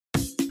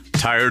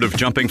Tired of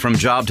jumping from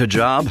job to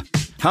job?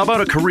 How about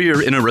a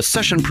career in a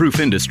recession-proof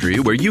industry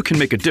where you can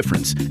make a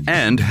difference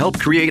and help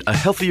create a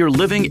healthier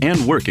living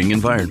and working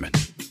environment?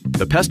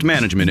 The pest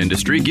management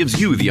industry gives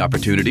you the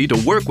opportunity to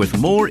work with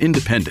more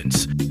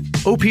independence.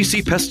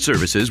 OPC Pest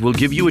Services will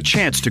give you a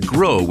chance to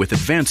grow with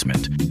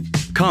advancement.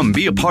 Come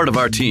be a part of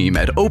our team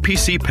at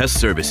OPC Pest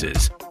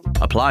Services.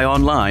 Apply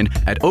online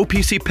at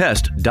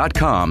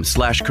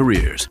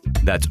opcpest.com/careers.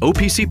 That's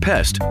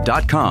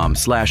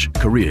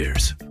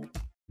opcpest.com/careers.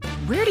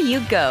 Where do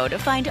you go to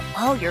find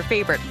all your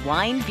favorite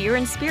wine, beer,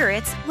 and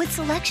spirits with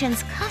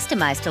selections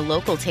customized to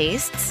local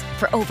tastes?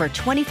 For over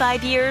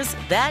 25 years,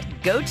 that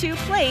go-to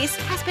place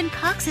has been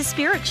Cox's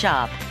Spirit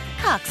Shop.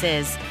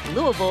 Cox's,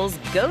 Louisville's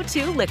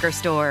go-to liquor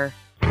store.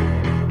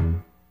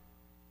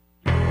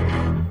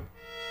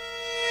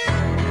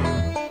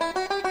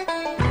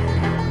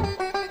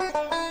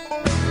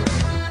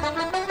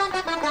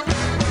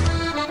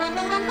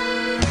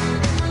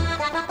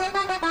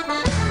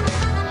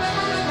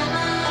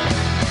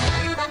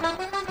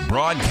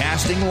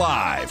 Broadcasting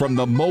live from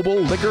the Mobile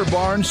Liquor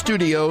Barn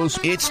Studios,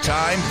 it's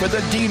time for the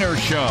Deener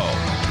Show,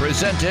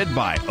 presented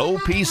by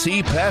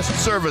OPC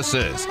Pest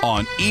Services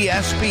on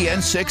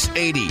ESPN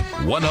 680,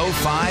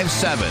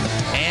 105.7,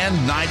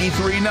 and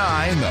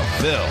 93.9 The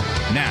Phil.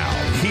 Now,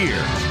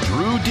 here's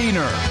Drew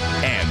Deener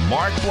and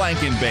Mark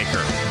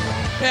Blankenbaker.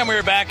 And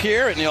we're back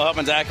here at Neil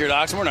Huffman's Accurate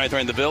Oxmoor,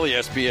 93 The Ville,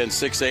 ESPN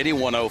 680,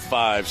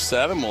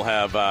 105.7. We'll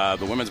have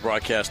the women's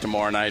broadcast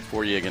tomorrow night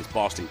for you against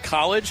Boston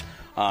College.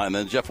 And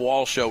then the Jeff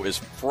Wall Show is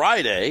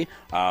Friday.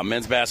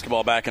 Men's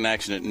basketball back in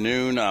action at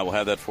noon. We'll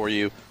have that for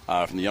you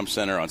from the Yum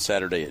Center on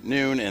Saturday at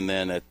noon. And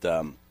then at,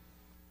 what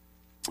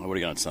do you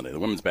got on Sunday? The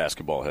women's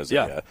basketball has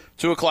a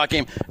 2 o'clock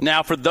game.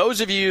 Now, for those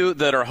of you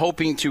that are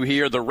hoping to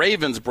hear the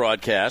Ravens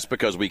broadcast,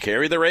 because we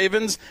carry the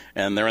Ravens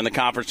and they're in the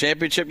conference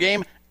championship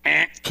game,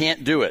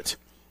 can't do it.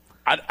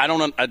 I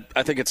don't.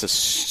 I think it's a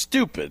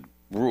stupid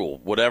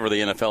rule, whatever the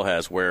NFL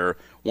has, where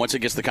once it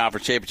gets to the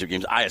conference championship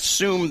games, I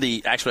assume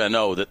I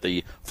know that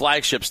the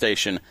flagship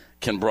station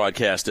can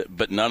broadcast it,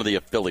 but none of the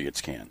affiliates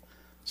can.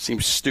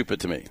 Seems stupid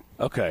to me.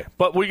 Okay,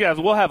 but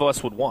we'll have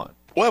Westwood One.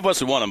 We'll have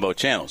Westwood One on both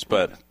channels,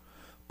 but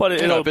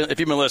if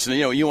you've been listening,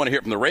 you want to hear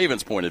it from the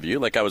Ravens' point of view,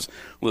 like I was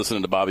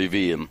listening to Bobby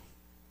V and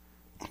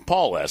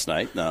Paul last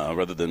night,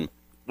 rather than.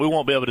 We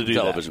won't be able to do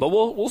television. That. But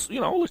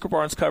we'll Liquor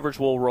Barn's coverage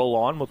will roll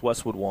on with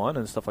Westwood One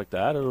and stuff like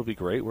that. It'll be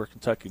great where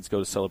Kentuckians go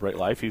to celebrate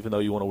life, even though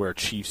you want to wear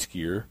Chiefs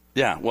gear.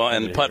 Yeah, well,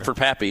 and putt for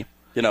Pappy.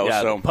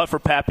 Putt for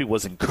Pappy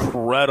was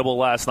incredible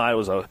last night.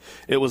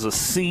 It was a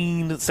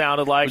scene that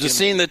sounded like it was a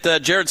scene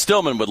that Jared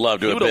Stillman would love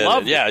to have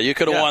been. Yeah, you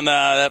could have won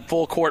that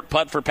full court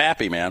putt for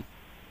Pappy, man.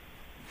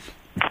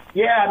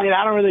 Yeah, I mean,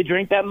 I don't really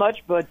drink that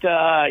much, but,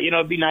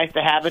 it'd be nice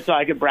to have it so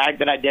I could brag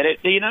that I did it.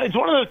 It's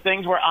one of those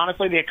things where,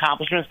 honestly, the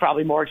accomplishment is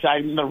probably more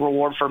exciting than the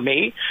reward for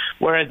me,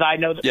 whereas I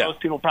know that most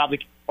people probably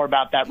care more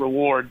about that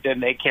reward than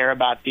they care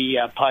about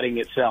the putting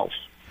itself.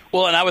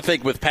 Well, and I would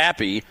think with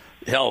Pappy,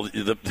 hell,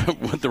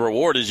 what the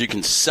reward is you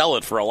can sell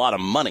it for a lot of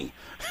money,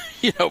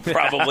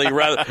 probably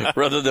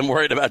rather than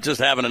worried about just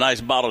having a nice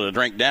bottle to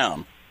drink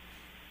down.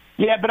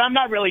 Yeah, but I'm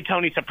not really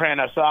Tony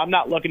Soprano, so I'm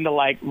not looking to,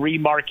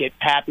 remarket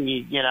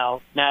Pappy, Now,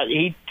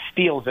 he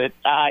steals it.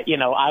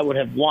 I would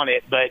have won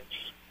it, but...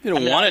 You'd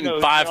have won it in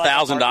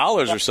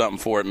 $5,000 or something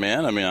for it,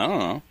 man. I mean, I don't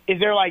know. Is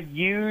there,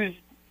 used,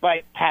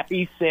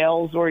 Pappy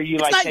sales where you,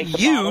 take the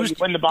bottle, you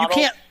win the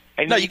bottle?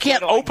 You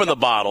can't open the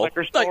bottle.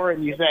 Liquor store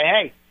and you say,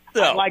 hey,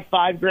 I'd like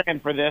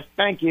 $5,000 for this.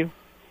 Thank you.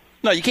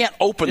 No, you can't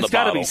open the bottle. It's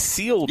got to be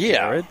sealed,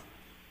 Jared.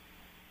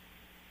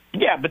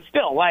 Yeah, but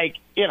still,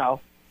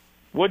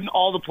 wouldn't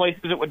all the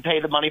places that would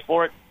pay the money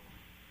for it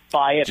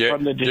buy it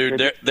from the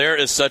distributor? Dude, there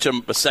is such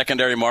a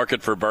secondary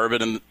market for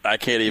bourbon, and I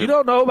can't even... You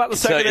don't know about the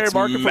secondary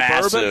market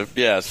massive. For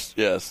bourbon?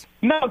 Yes.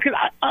 No, because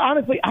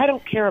honestly, I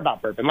don't care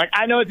about bourbon.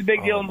 I know it's a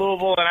big deal in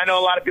Louisville, and I know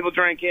a lot of people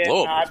drink it.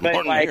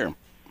 But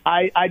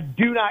I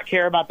do not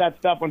care about that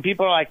stuff. When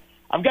people are like,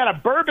 I've got a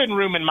bourbon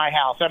room in my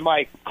house, I'm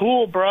like,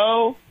 cool,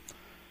 bro.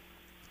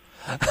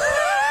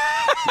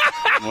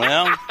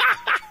 Well...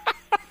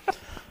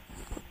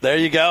 There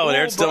you go.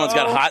 Aaron Stillman's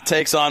got hot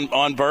takes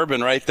on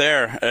bourbon right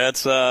there.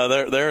 It's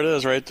there it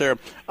is right there.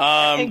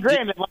 And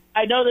granted,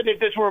 I know that if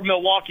this were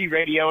Milwaukee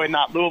radio and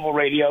not Louisville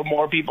radio,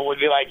 more people would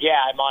be like,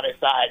 yeah, I'm on his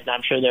side. And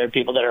I'm sure there are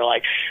people that are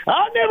like,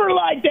 I'll never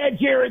like that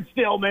Jared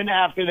Stillman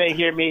after they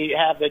hear me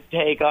have the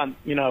take on,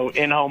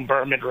 in-home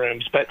bourbon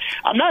rooms. But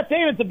I'm not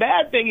saying it's a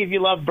bad thing if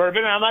you love bourbon,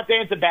 and I'm not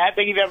saying it's a bad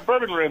thing if you have a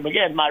bourbon room.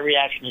 Again, my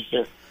reaction is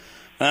just...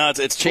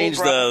 it's changed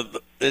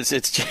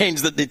it's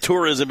changed the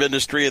tourism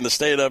industry in the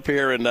state up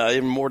here, and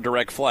even more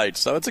direct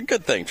flights. So it's a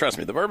good thing. Trust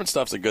me, the bourbon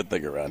stuff's a good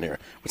thing around here.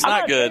 It's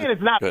not good. Saying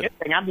it's not a good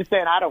thing. I'm just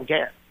saying I don't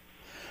care.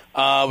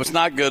 What's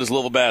not good is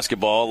Louisville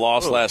basketball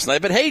lost last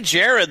night. But hey,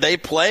 Jared, they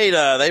played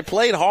hard. They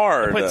played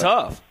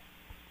tough.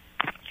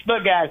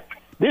 Look, guys,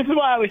 this is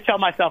what I always tell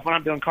myself when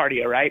I'm doing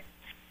cardio, right?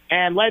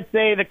 And let's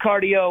say the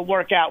cardio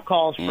workout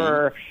calls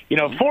for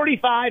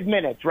 45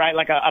 minutes, right,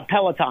 like a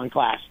Peloton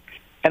class.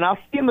 And I'll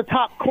see in the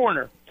top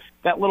corner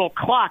that little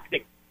clock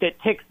that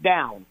ticks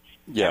down.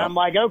 Yeah. And I'm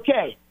like,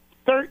 okay,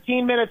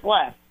 13 minutes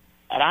left,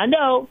 and I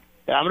know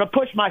that I'm going to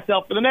push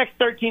myself for the next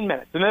 13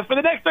 minutes. And then for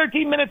the next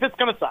 13 minutes, it's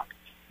going to suck.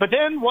 But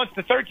then once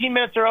the 13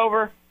 minutes are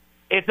over,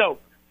 it's over.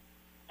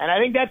 And I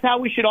think that's how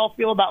we should all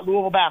feel about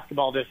Louisville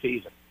basketball this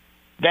season.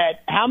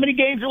 That how many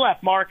games are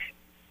left, Mark?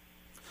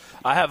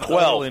 I have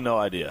literally no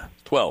idea.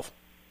 12.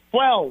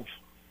 12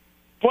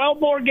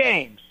 more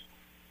games,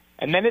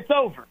 and then it's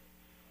over.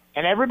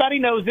 And everybody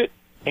knows it,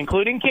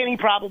 including Kenny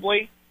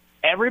probably.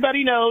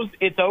 Everybody knows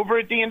it's over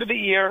at the end of the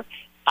year.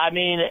 I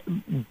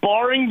mean,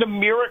 barring the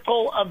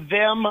miracle of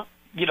them,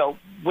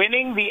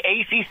 winning the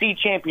ACC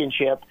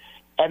championship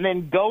and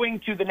then going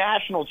to the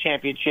national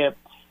championship,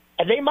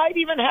 and they might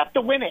even have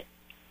to win it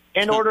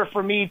in order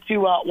for me to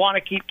want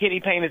to keep Kenny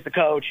Payne as the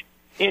coach.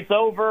 It's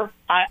over.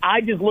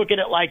 I just look at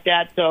it like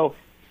that. So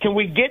can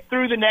we get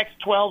through the next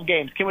 12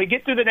 games? Can we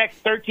get through the next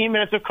 13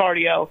 minutes of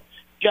cardio?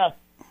 Just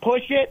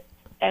push it,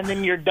 and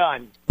then you're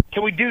done.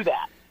 Can we do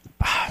that?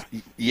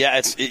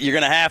 Yeah, you're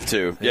going to have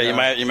to.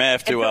 Yeah, you may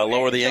have to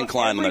lower the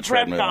incline on the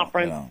treadmill.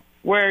 Conference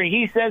where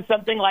he says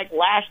something like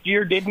last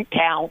year didn't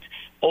count,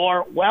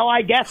 or, well,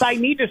 I guess I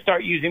need to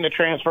start using the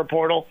transfer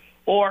portal,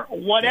 or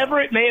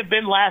whatever it may have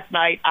been last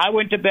night. I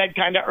went to bed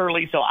kind of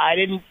early, so I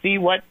didn't see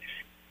what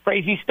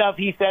crazy stuff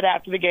he said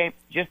after the game.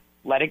 Just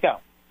let it go.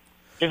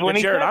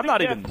 Jared, I'm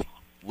not even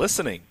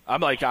listening.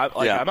 I'm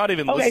not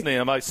even listening.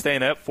 I'm like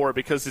staying up for it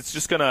because it's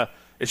just gonna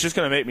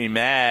make me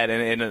mad,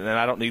 and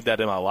I don't need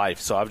that in my life.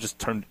 So I've just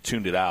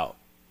tuned it out.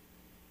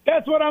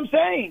 That's what I'm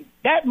saying.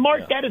 That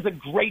is a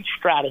great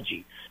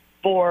strategy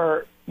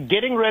for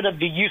getting rid of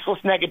the useless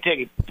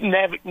negativity.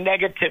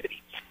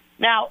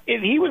 Now,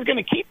 if he was going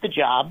to keep the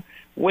job,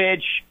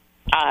 which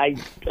I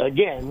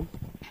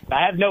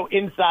have no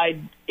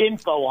inside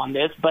info on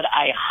this, but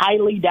I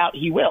highly doubt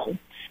he will.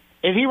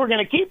 If he were going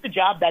to keep the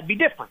job, that'd be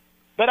different.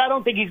 But I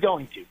don't think he's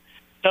going to.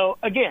 So,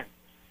 again,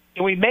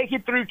 can we make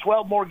it through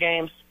 12 more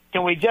games?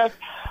 Can we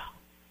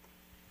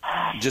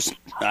just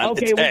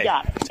okay, we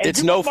got it.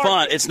 It's no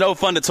fun. It's no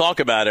fun to talk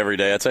about every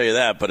day. I tell you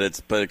that.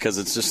 But because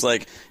it's just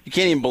like you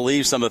can't even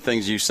believe some of the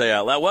things you say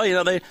out loud.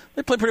 Well, they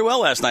played pretty well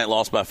last night,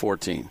 lost by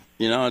 14.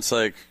 It's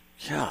like,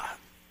 yeah,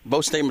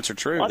 both statements are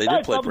true. Well, they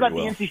did play pretty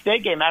well. About the NC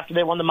State game after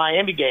they won the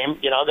Miami game.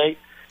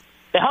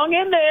 They hung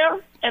in there,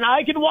 and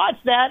I can watch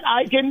that.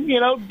 I can,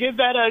 give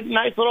that a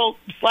nice little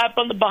slap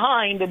on the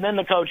behind, and then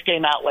the coach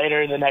came out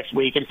later the next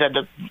week and said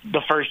that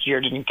the first year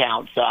didn't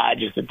count. So I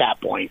just, at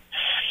that point,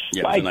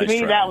 to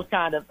me, that was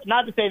kind of,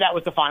 not to say that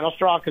was the final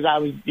straw, because I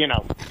was,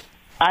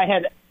 I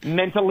had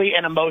mentally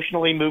and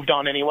emotionally moved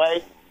on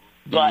anyway,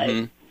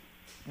 but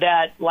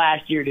that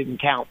last year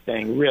didn't count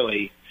thing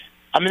really,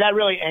 that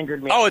really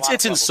angered me. Oh,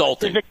 it's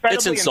insulting.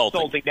 It's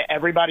insulting to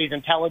everybody's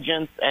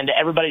intelligence and to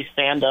everybody's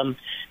fandom.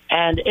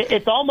 And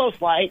it's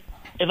almost like,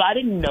 if I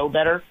didn't know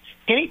better,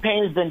 Kenny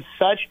Payne has been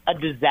such a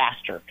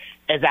disaster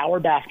as our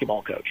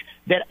basketball coach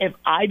that if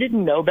I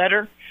didn't know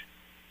better,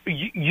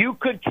 you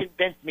could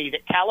convince me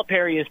that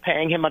Calipari is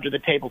paying him under the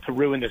table to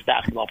ruin this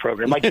basketball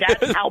program. Like,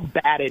 that's how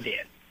bad it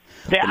is.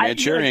 The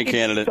Manchurian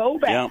candidate. So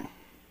bad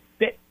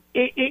that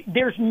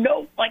there's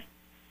no,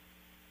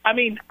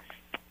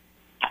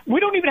 we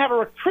don't even have a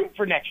recruit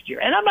for next year.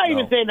 And I'm not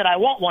even saying that I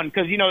want one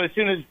because, as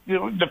soon as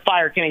the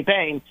fire Kenny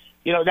Payne,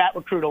 that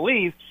recruit will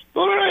leave.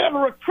 But we don't have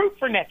a recruit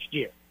for next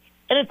year.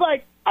 And it's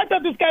like, I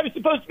thought this guy was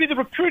supposed to be the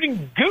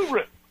recruiting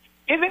guru.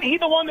 Isn't he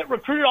the one that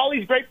recruited all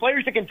these great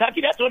players to Kentucky?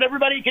 That's what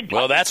everybody in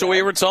Kentucky that's what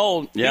we were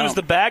told. Yeah. He was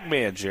the bag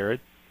man, Jared.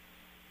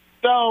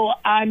 So,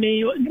 now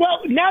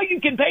you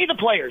can pay the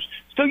players.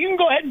 So you can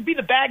go ahead and be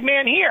the bag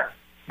man here.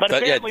 But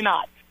apparently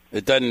not.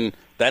 It doesn't.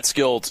 That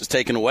skill is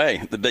taken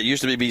away. That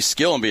used to be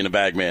skill in being a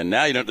bag man.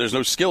 Now there's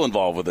no skill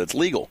involved with it. It's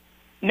legal.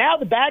 Now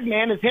the bag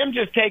man is him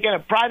just taking a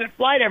private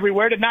flight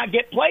everywhere to not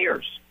get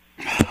players.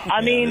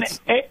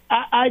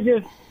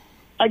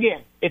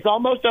 It's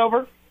almost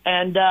over,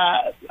 and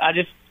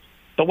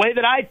the way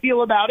that I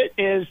feel about it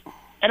is,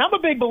 and I'm a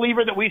big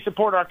believer that we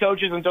support our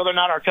coaches until they're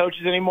not our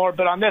coaches anymore,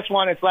 but on this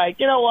one, it's like,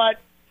 you know what?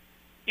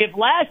 If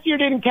last year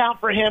didn't count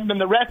for him, then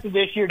the rest of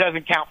this year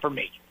doesn't count for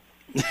me.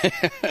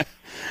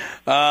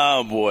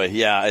 Oh boy,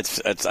 yeah.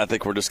 It's. I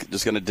think we're just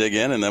going to dig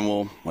in, and then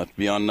we'll have to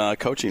be on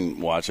coaching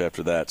watch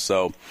after that.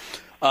 So,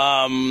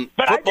 but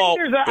football,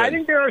 I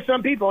think there are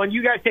some people, and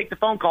you guys take the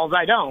phone calls.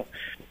 I don't,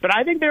 but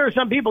I think there are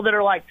some people that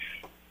are like,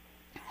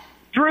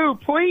 Drew,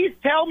 please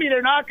tell me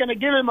they're not going to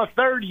give him a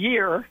third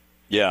year.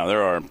 Yeah,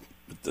 there are.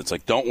 It's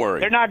like, don't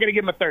worry, they're not going to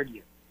give him a third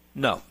year.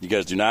 No, you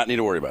guys do not need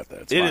to worry about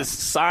that. It is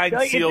signed,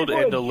 sealed,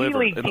 and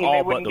delivered.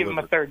 They wouldn't give him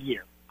a third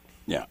year.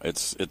 Yeah,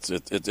 it's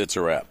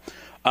a wrap.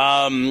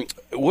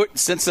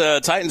 Since the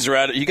Titans are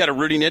out, you got a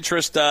rooting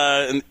interest in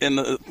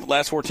the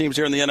last four teams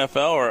here in the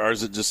NFL, or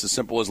is it just as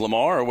simple as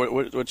Lamar, or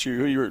who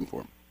are you rooting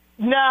for?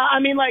 No,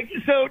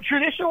 so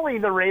traditionally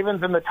the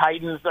Ravens and the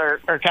Titans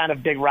are kind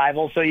of big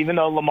rivals. So even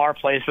though Lamar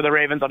plays for the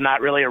Ravens, I'm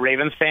not really a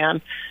Ravens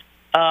fan.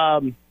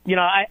 I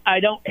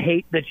don't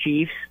hate the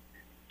Chiefs.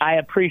 I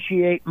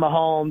appreciate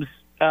Mahomes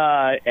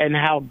and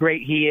how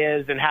great he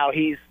is and how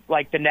he's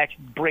like the next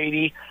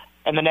Brady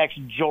and the next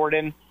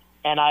Jordan,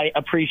 and I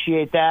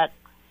appreciate that.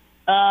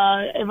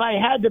 If I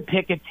had to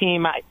pick a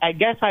team, I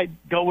guess I'd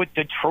go with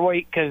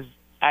Detroit because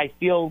I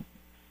feel,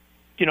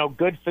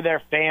 good for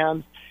their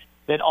fans,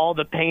 that all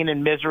the pain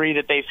and misery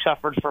that they've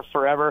suffered for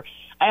forever.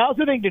 I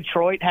also think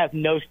Detroit has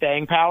no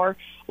staying power.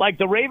 Like,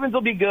 the Ravens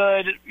will be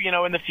good,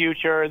 in the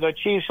future. The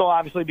Chiefs will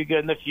obviously be good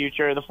in the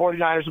future. The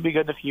 49ers will be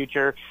good in the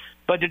future.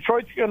 But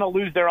Detroit's going to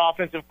lose their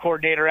offensive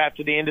coordinator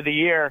after the end of the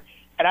year.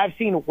 And I've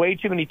seen way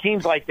too many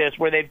teams like this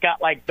where they've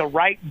got, the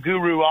right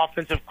guru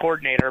offensive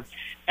coordinator,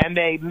 and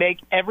they make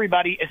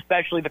everybody,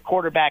 especially the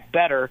quarterback,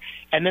 better,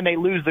 and then they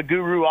lose the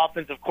guru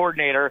offensive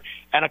coordinator,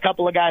 and a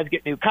couple of guys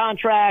get new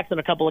contracts, and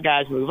a couple of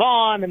guys move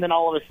on, and then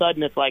all of a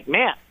sudden it's like,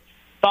 man,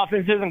 this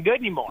offense isn't good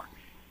anymore.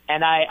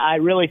 And I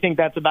really think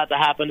that's about to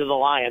happen to the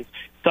Lions.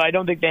 So I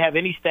don't think they have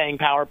any staying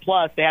power.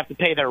 Plus, they have to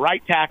pay their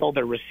right tackle,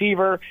 their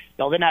receiver.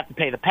 They'll then have to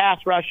pay the pass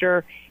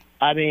rusher.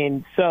 I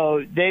mean,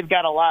 so they've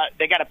got a lot.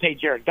 They got to pay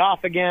Jared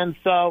Goff again.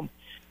 So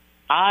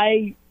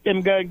I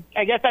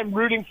guess I'm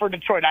rooting for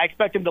Detroit. I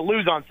expect them to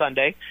lose on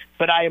Sunday,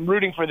 but I am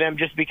rooting for them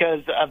just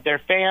because of their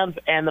fans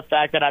and the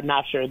fact that I'm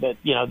not sure that,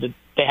 that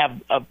they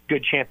have a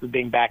good chance of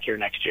being back here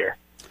next year.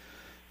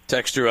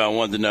 Texter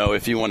wanted to know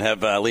if you want to have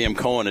Liam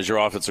Cohen as your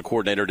offensive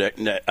coordinator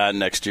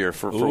next year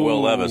for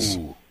Will Levis.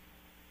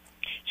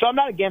 So I'm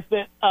not against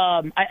it.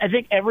 I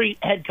think every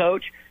head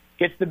coach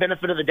gets the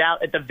benefit of the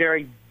doubt at the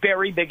very,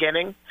 very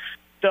beginning.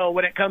 So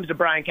when it comes to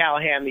Brian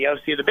Callahan, the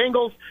OC of the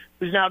Bengals,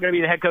 who's now going to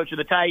be the head coach of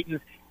the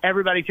Titans,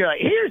 everybody's here like,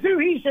 here's who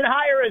he should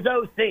hire as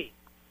OC.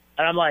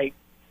 And I'm like,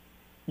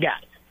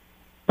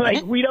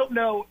 guys, we don't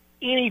know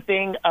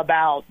anything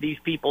about these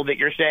people that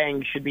you're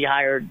saying should be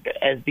hired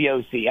as the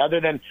OC other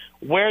than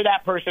where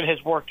that person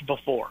has worked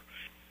before.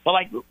 But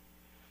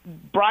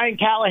Brian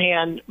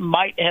Callahan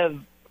might have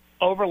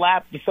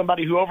overlapped with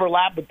somebody who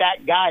overlapped with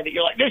that guy that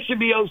you're like, this should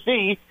be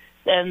OC.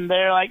 And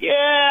they're like,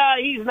 yeah,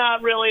 he's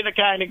not really the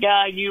kind of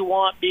guy you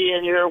want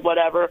being here,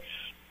 whatever.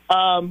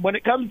 When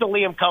it comes to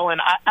Liam Cohen,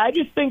 I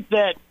just think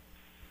that,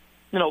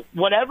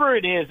 whatever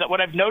it is, that what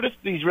I've noticed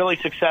these really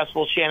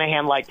successful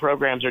Shanahan-like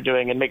programs are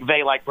doing and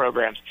McVay-like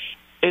programs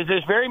is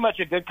there's very much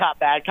a good cop,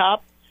 bad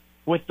cop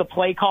with the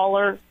play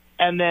caller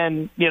and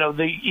then,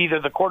 either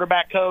the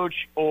quarterback coach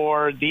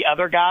or the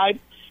other guy.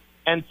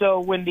 And so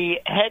when the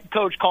head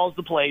coach calls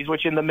the plays,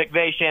 which in the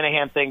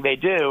McVay-Shanahan thing they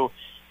do,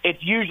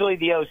 it's usually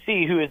the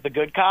OC who is the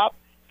good cop,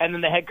 and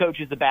then the head coach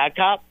is the bad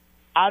cop.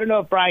 I don't know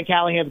if Brian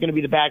Callahan's going to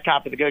be the bad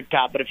cop or the good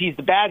cop, but if he's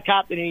the bad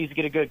cop, then he needs to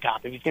get a good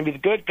cop. If he's going to be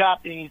the good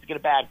cop, then he needs to get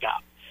a bad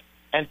cop.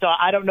 And so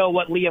I don't know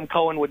what Liam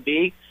Cohen would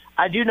be.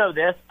 I do know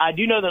this. I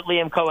do know that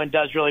Liam Cohen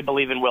does really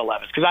believe in Will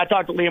Levis because I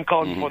talked to Liam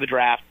Cohen before the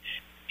draft,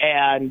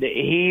 and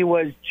he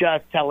was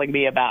just telling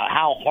me about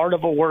how hard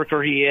of a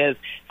worker he is,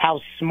 how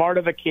smart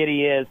of a kid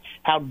he is,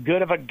 how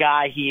good of a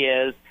guy he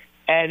is,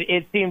 and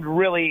it seemed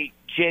really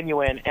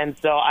genuine. And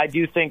so I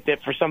do think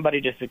that for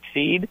somebody to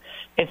succeed,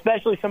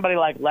 especially somebody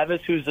like Levis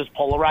who's as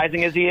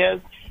polarizing as he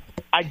is,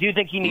 I do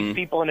think he needs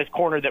people in his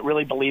corner that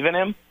really believe in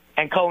him,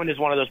 and Cohen is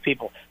one of those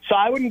people. So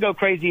I wouldn't go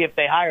crazy if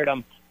they hired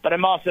him, but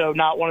I'm also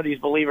not one of these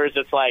believers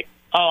that's like,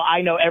 oh,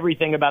 I know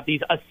everything about these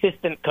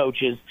assistant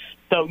coaches,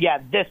 so yeah,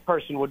 this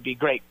person would be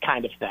great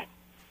kind of thing.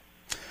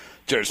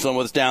 Jared Sloan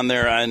with us down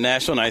there in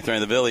Nashville,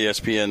 930 The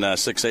ESPN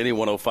 680,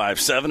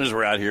 105.7 as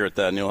we're out here at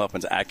Neil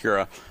Huffman's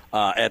Acura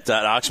at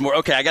Oxmoor.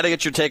 Okay, I got to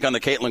get your take on the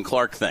Caitlin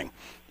Clark thing.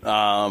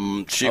 I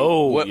don't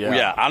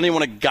even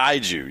want to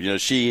guide you.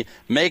 She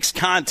makes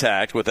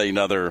contact with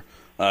another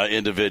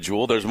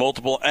individual. There's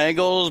multiple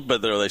angles,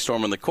 but are they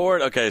storming the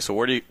court? Okay, so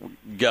where do you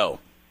go?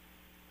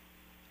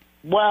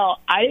 Well,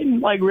 I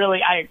didn't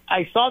really.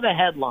 I saw the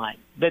headline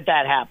that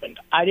happened.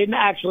 I didn't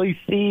actually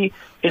see.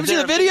 Did you see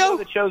the video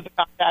that shows the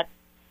contact?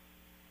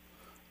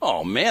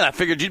 Oh man, I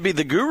figured you'd be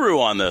the guru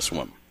on this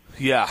one.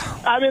 Yeah,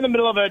 I'm in the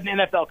middle of an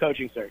NFL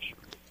coaching search.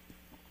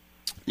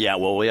 Yeah,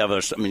 well, you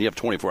have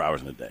 24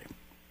 hours in a day.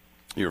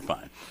 You're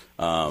fine.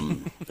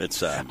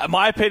 It's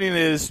my opinion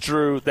is,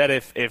 Drew, that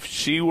if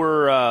she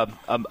were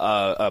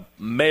a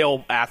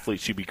male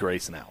athlete, she'd be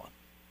Grayson Allen.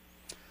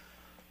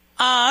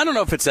 I don't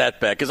know if it's that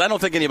bad because I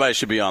don't think anybody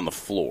should be on the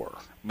floor.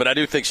 But I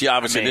do think she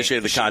obviously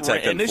initiated the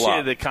contact.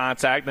 Initiated the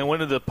contact, and then went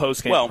to the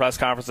post-game press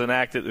conference and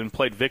acted and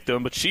played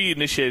victim. But she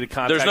initiated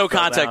contact. There's no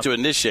contact to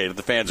initiate if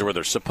the fans are where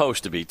they're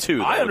supposed to be,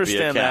 too. I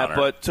understand that,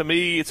 but to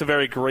me, it's a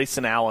very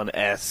Grayson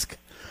Allen-esque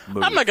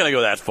move. I'm not going to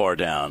go that far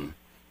down.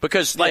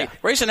 Because,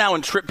 Grayson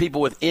Allen tripped people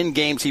within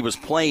games he was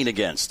playing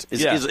against,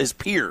 his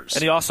peers.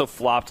 And he also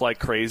flopped like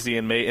crazy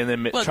and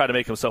tried to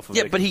make himself a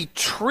victim. Yeah, but he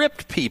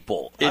tripped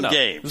people in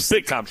games. It was a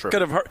big-time trip.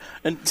 Could have hurt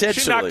intentionally.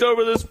 She knocked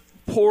over this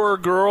poor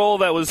girl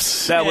that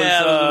was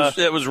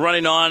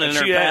running on, and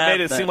she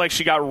made it seem like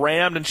she got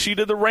rammed, and she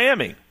did the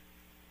ramming.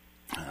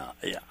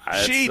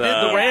 She did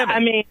the ramming. I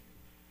mean,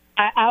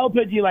 I'll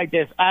put it to you like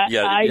this.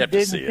 I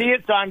didn't see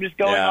it, so I'm just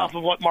going off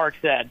of what Mark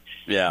said.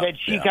 That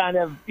she kind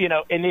of,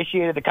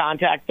 initiated the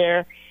contact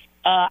there.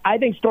 I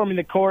think storming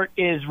the court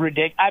is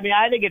ridiculous. I mean,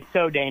 I think it's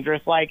so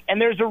dangerous.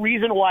 And there's a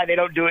reason why they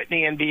don't do it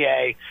in the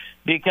NBA,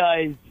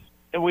 because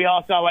we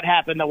all saw what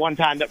happened the one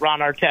time that Ron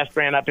Artest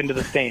ran up into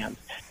the stands.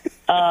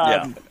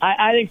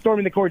 I think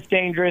storming the court's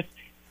dangerous.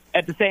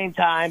 at the same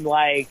time,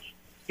 like,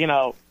 you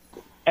know,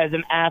 as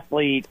an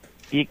athlete,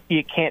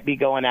 you can't be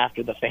going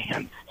after the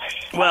fans.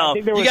 Well,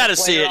 you got to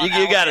see it.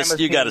 You got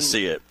to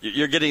see it.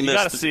 You're getting this. You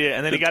got to see it,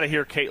 and then you got to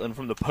hear Caitlin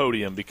from the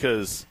podium,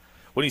 because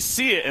when you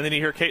see it and then you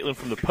hear Caitlin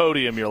from the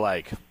podium, you're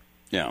like,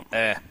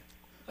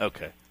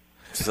 okay.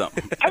 So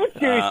I have a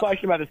serious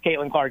question about this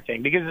Caitlin Clark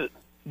thing, because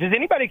does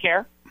anybody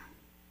care?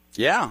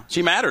 Yeah,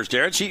 she matters,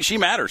 Jared. She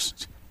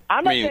matters.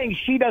 I'm not saying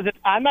she doesn't.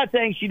 I'm not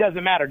saying she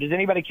doesn't matter. Does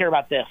anybody care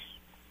about this?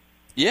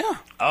 Yeah.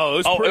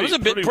 It was a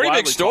pretty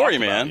big story,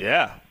 man.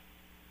 Yeah.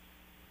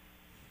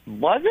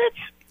 Was it?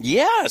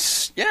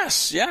 Yes.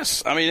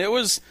 I mean, it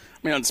was.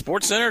 I mean, on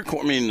SportsCenter.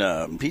 I mean,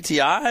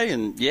 PTI,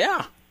 and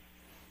yeah.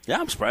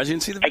 I'm surprised you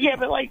didn't see the video. Yeah,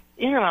 but like,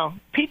 you know,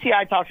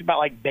 PTI talks about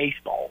like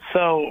baseball,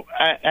 so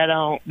I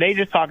don't. They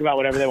just talk about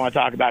whatever they want to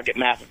talk about, get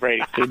massive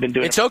ratings. They've been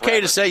doing. It's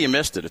okay to say you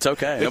missed it. It's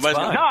okay. No,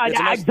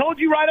 I told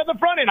you right on the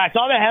front end. I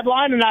saw the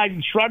headline and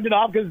I shrugged it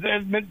off because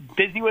I've been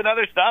busy with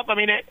other stuff. I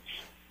mean,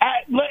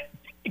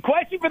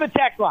 question for the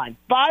text line.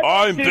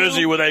 I'm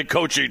busy with a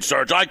coaching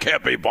search. I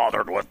can't be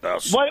bothered with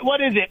this. What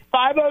is it?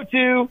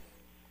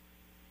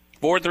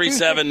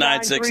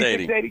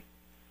 502-437-9680.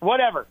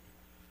 Whatever.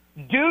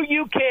 Do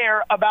you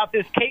care about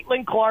this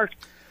Caitlin Clark?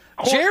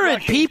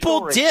 Jared,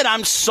 people did.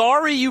 I'm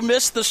sorry you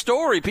missed the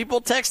story. People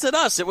texted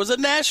us. It was a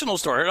national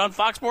story. Heard on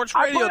Fox Sports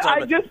Radio. I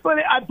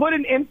put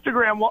an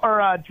Instagram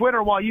or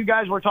Twitter while you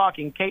guys were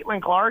talking.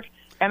 Caitlin Clark.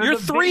 And you're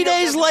 3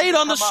 days late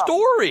on the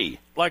story.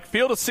 Like,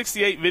 Field of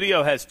 68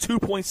 video has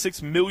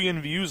 2.6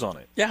 million views on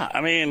it. Yeah,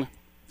 I mean,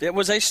 it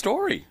was a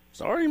story.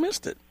 Sorry you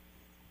missed it.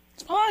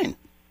 It's fine.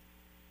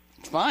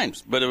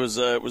 But it was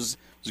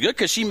good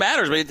because she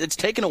matters. But it's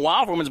taken a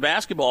while for women's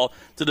basketball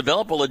to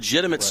develop a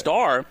legitimate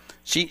star.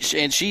 She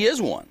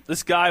is one.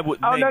 This guy named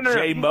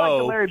J Mo. She's like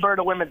the Larry Bird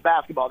of women's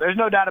basketball. There's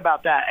no doubt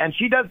about that. And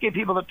she does get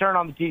people to turn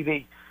on the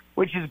TV,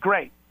 which is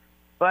great.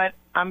 But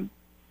I'm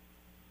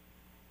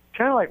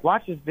trying to like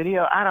watch this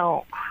video. I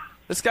don't.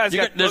 This guy's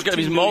got there's going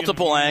to be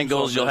multiple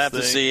angles. You'll have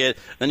to see it.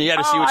 Then you got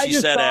to see what she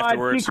said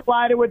afterwards. She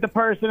collided with the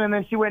person, and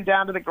then she went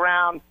down to the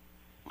ground.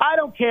 I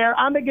don't care.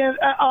 I'm against.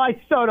 I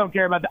so don't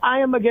care about that. I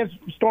am against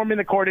storming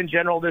the court in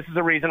general. This is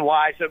the reason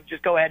why. So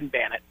just go ahead and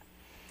ban it.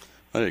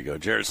 There you go.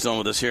 Jared Stone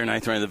with us here,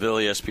 9th Rain of the Ville,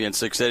 ESPN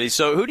 680.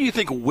 So who do you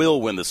think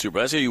will win the Super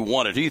Bowl? That's who you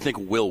want it. Who do you think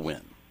will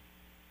win?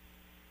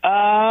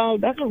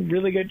 That's a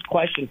really good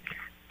question.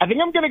 I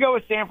think I'm going to go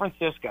with San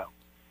Francisco.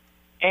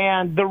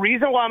 And the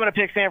reason why I'm going to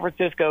pick San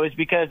Francisco is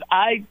because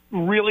I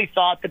really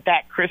thought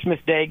that Christmas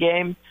Day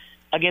game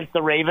against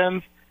the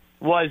Ravens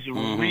was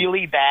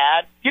really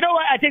bad. You know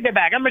what? I take that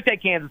back. I'm going to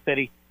take Kansas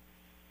City.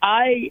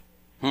 I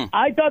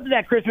thought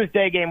that Christmas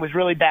Day game was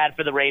really bad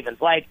for the Ravens.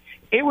 Like,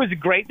 it was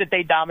great that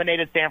they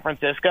dominated San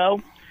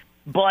Francisco,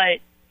 but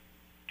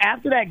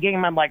after that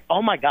game, I'm like,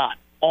 oh, my God,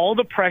 all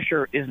the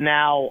pressure is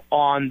now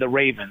on the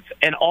Ravens.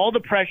 And all the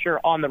pressure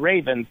on the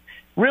Ravens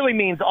really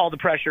means all the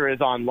pressure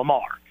is on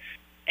Lamar.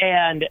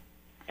 And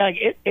like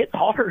it's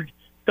hard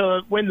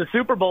to win the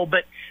Super Bowl,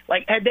 but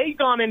like had they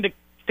gone into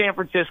San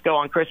Francisco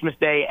on Christmas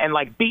Day and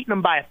like beaten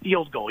them by a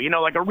field goal, you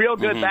know, like a real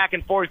good back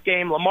and forth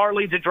game, Lamar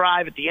leads a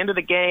drive at the end of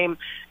the game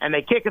and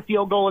they kick a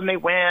field goal and they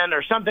win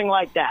or something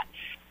like that.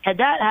 Had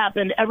that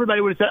happened,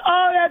 everybody would have said,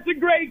 oh, that's a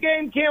great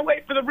game. Can't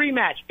wait for the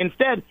rematch.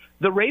 Instead,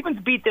 the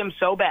Ravens beat them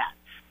so bad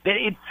that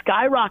it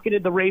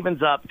skyrocketed the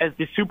Ravens up as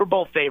the Super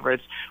Bowl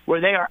favorites, where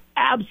they are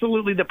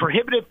absolutely the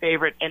prohibitive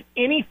favorite, and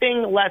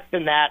anything less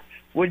than that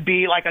would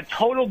be like a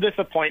total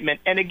disappointment.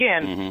 And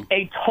again,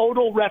 a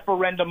total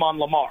referendum on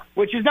Lamar,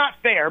 which is not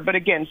fair. But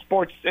again,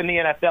 sports in the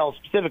NFL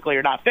specifically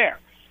are not fair.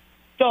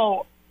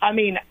 So, I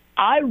mean,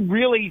 I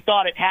really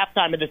thought at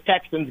halftime of this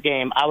Texans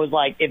game, I was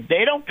like, if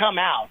they don't come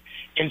out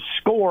and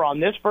score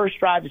on this first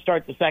drive to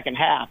start the second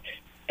half,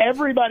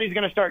 everybody's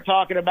going to start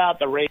talking about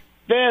the Ravens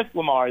this,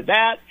 Lamar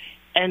that.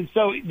 And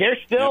so they're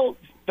still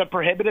the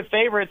prohibitive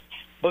favorites,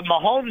 but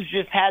Mahomes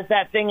just has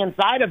that thing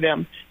inside of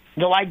him,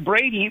 like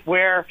Brady,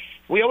 where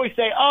we always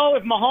say, oh,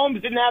 if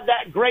Mahomes didn't have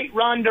that great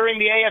run during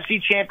the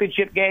AFC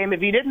Championship game,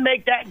 if he didn't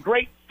make that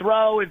great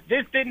throw, if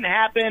this didn't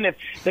happen, if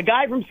the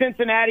guy from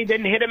Cincinnati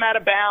didn't hit him out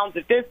of bounds,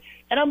 if this,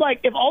 and I'm like,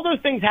 if all those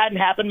things hadn't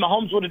happened,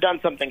 Mahomes would have done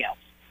something else.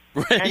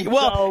 Right.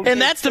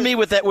 And that's to me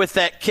with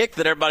that kick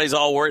that everybody's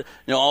all worried,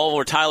 all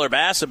over Tyler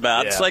Bass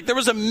about. Yeah. It's like there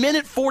was a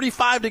minute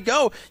 45 to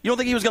go. You don't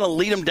think he was going to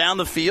lead him down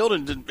the field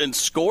and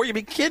score? You'd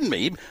be kidding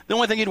me. The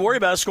only thing he'd worry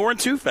about is scoring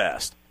too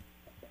fast.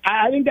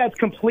 I think that's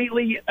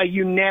completely a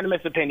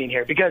unanimous opinion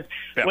here because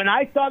when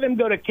I saw them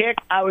go to kick,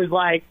 I was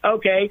like,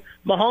 okay,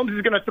 Mahomes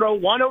is going to throw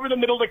one over the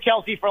middle to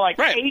Kelsey for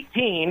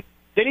 18.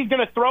 Then he's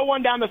going to throw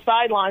one down the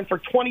sideline for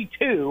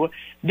 22.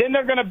 Then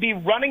they're going to be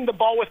running the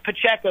ball with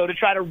Pacheco to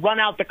try to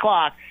run out the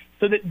clock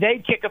so that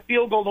they kick a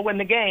field goal to win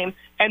the game.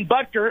 And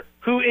Butker,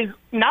 who is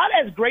not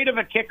as great of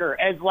a kicker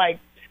as,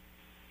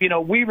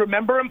 we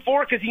remember him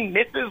for because he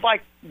misses,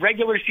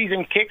 regular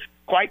season kicks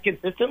quite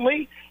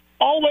consistently,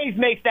 always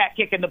makes that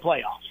kick in the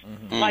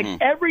playoffs.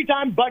 Every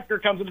time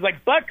Butker comes, it's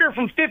like Butker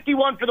from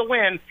 51 for the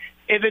win.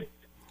 If it's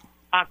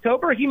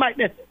October, he might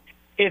miss it.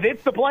 If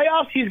it's the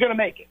playoffs, he's going to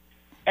make it.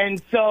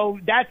 And so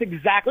that's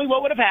exactly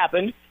what would have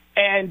happened.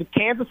 And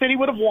Kansas City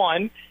would have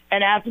won.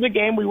 And after the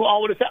game, we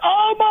all would have said,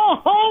 "Oh,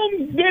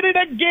 Mahomes did it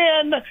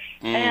again."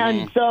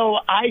 And so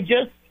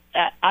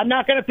I'm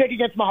not going to pick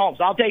against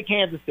Mahomes. I'll take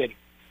Kansas City.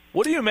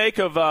 What do you make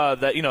of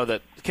that? You know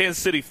that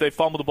Kansas City, they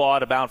fumbled the ball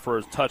out of bounds for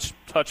a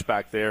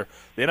touchback there.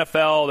 The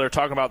NFL, they're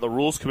talking about the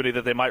rules committee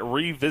that they might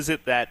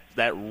revisit that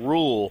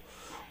rule.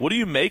 What do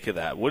you make of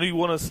that? What do you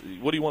want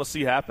to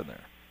see happen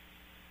there?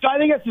 So I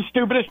think it's the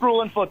stupidest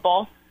rule in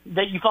football,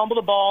 that you fumble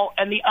the ball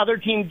and the other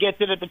team gets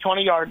it at the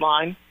 20-yard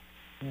line.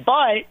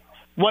 But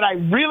what I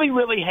really,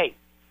 really hate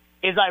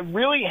is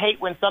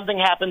when something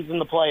happens in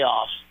the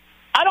playoffs.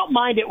 I don't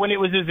mind it when it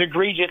was as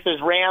egregious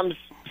as Rams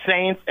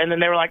Saints, and then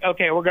they were like,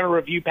 okay, we're going to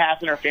review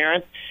pass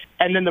interference,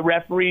 and then the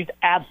referees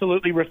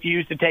absolutely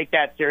refused to take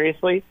that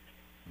seriously,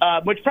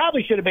 which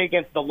probably should have been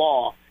against the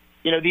law.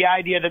 You know, the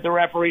idea that the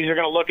referees are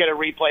going to look at a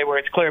replay where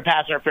it's clear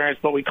pass interference,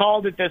 but we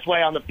called it this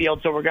way on the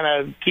field, so we're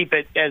going to keep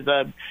it as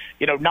a,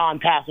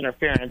 non-pass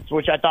interference,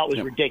 which I thought was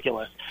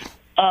ridiculous.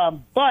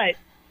 But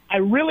I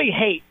really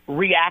hate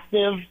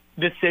reactive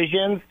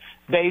decisions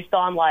based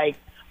on,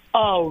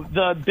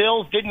 the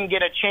Bills didn't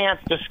get a chance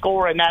to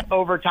score in that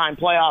overtime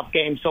playoff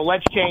game, so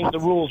let's change the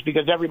rules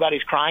because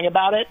everybody's crying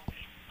about it.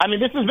 I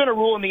mean, this has been a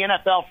rule in the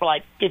NFL for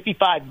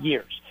 55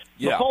 years.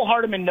 Yeah. Nicole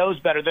Hardeman knows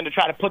better than to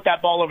try to put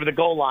that ball over the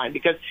goal line,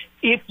 because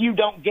if you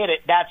don't get it,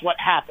 that's what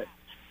happens.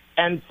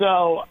 And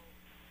so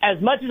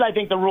as much as I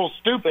think the rule's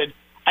stupid,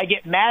 I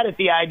get mad at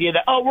the idea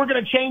that, we're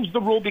going to change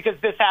the rule because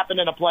this happened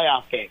in a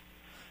playoff game.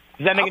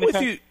 Does that make any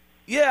sense?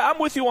 Yeah, I'm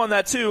with you on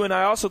that too, and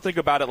I also think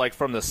about it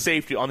from the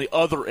safety on the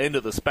other end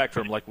of the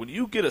spectrum. Like when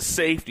you get a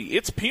safety,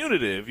 it's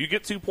punitive. You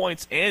get 2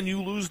 points and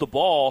you lose the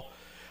ball.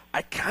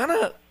 I kind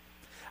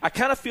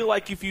of feel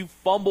like if you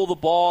fumble the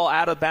ball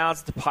out of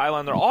bounds at the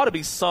pylon, there ought to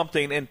be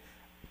something. And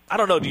I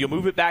don't know, do you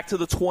move it back to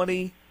the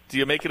 20? Do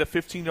you make it a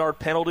 15-yard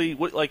penalty?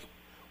 What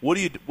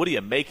do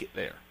you make it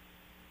there?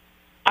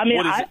 I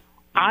mean,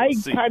 I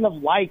kind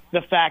of like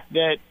the fact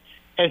that,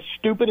 as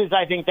stupid as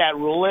I think that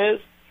rule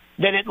is,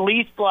 that at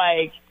least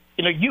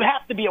you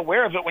have to be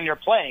aware of it when you're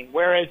playing.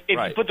 Whereas if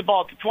you put the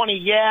ball at the 20,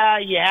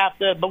 you have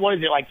to. But what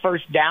is it,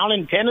 first down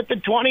and 10 at the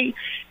 20?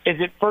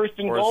 Is it first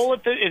and goal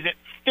at the? Is it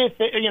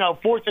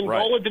fourth and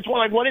goal at the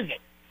 20? What is it?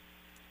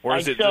 Or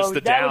is it just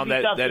the down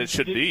that it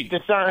should be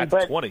at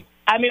the 20?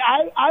 I mean,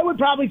 I would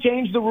probably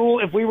change the rule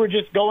if we were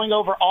just going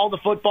over all the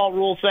football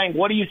rules, saying,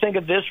 what do you think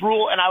of this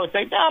rule? And I would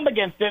say, I'm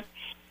against it.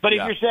 But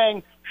if you're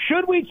saying,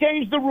 should we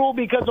change the rule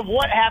because of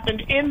what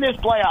happened in this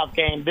playoff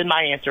game, then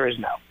my answer is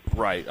no.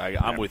 Right.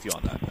 I'm with you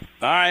on that.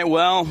 All right,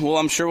 well,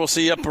 I'm sure we'll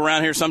see you up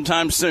around here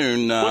sometime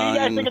soon. What do you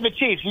guys think of the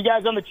Chiefs? You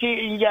guys on the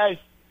Chiefs? You guys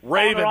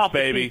Ravens,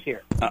 baby.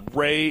 Here?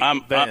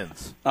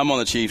 Ravens. I'm on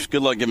the Chiefs.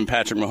 Good luck giving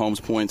Patrick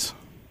Mahomes points.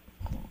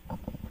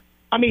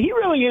 I mean, he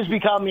really is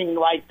becoming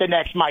like the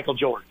next Michael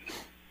Jordan.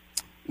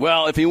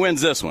 Well, if he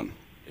wins this one.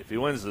 If he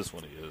wins this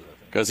one, he is, I think.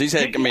 Because he's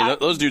had,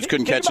 those dudes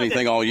couldn't catch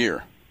anything all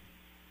year.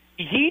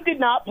 He did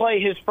not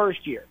play his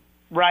first year.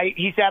 Right,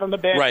 he sat on the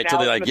bench. Right, so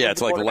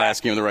it's like the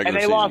last game of the regular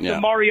season. And they lost to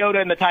Mariota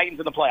and the Titans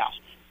in the playoffs.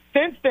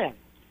 Since then,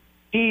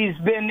 he's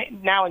been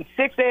now in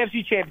 6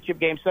 AFC Championship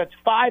games, so that's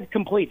 5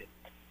 completed.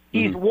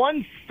 He's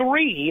won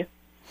 3.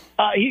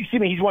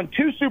 He's won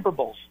 2 Super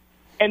Bowls,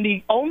 and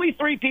the only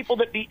 3 people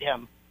that beat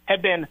him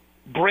have been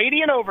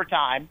Brady in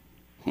overtime,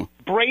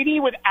 Brady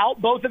without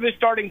both of his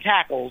starting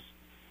tackles,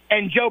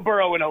 and Joe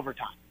Burrow in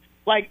overtime.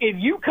 If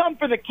you come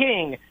for the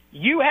king,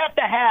 you have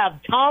to have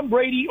Tom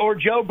Brady or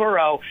Joe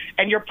Burrow,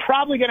 and you're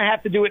probably going to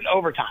have to do it in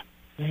overtime.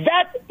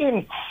 That's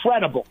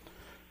incredible.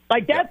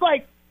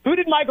 Who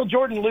did Michael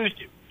Jordan lose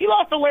to? He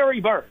lost to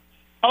Larry Bird.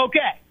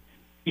 Okay.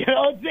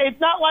 It's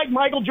not like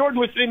Michael Jordan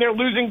was sitting there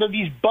losing to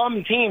these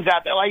bum teams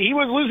out there. He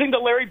was losing to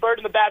Larry Bird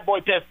and the Bad Boy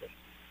Pistons.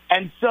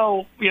 And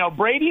so,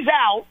 Brady's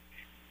out,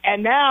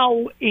 and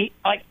now,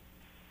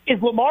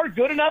 is Lamar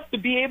good enough to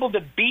be able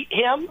to beat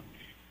him?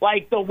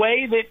 The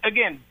way that,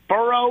 again,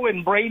 Burrow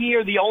and Brady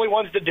are the only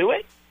ones to do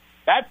it?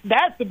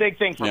 That's the big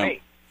thing for me.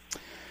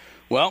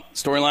 Well,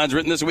 storyline's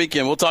written this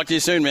weekend. We'll talk to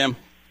you soon, man.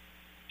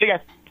 See you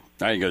guys.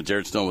 All right, you got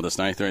Jared Stone with us,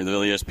 9:30 in the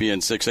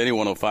ESPN 680,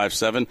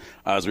 105.7,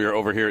 as we are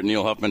over here at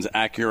Neil Huffman's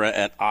Acura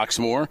at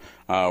Oxmoor,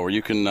 where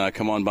you can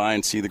come on by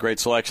and see the great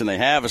selection they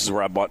have. This is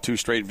where I bought 2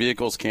 straight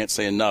vehicles. Can't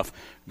say enough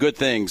good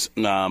things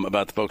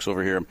about the folks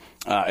over here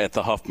at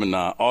the Huffman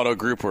Auto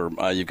Group,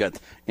 where you've got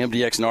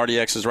MDX and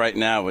RDXs right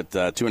now with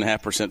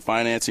 2.5%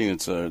 financing.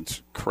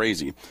 It's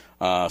crazy.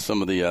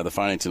 Some of the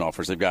financing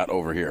offers they've got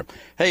over here.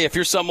 Hey, if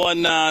you're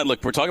someone,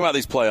 look, we're talking about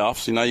these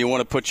playoffs. You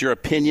want to put your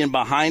opinion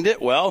behind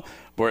it. Well,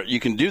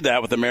 you can do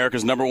that with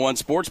America's #1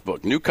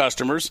 sportsbook. New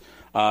customers,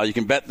 you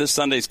can bet this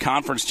Sunday's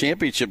conference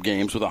championship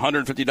games with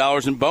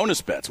 $150 in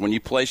bonus bets when you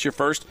place your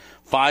first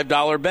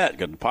 $5 bet.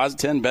 Got to deposit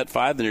 10, bet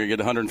 5, then you're going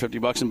to get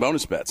 $150 in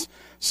bonus bets.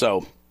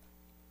 So,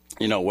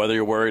 whether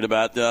you're worried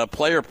about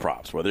player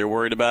props, whether you're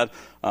worried about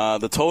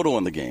the total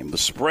in the game, the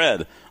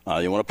spread,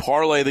 You want to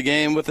parlay the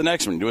game with the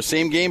next one. Do a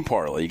same-game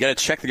parlay. You got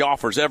to check the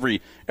offers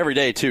every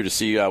day, too, to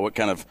see what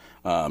kind of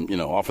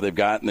offer they've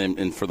got.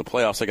 And for the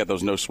playoffs, they got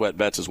those no-sweat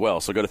bets as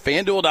well. So go to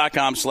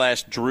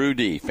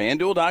FanDuel.com/DrewD.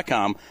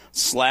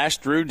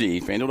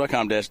 FanDuel.com/DrewD.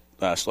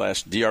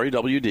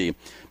 FanDuel.com/DREWD.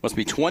 Must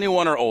be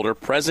 21 or older,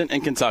 present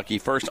in Kentucky.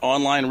 First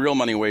online real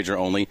money wager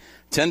only.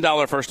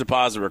 $10 first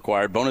deposit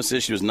required. Bonus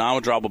issue is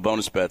non-withdrawable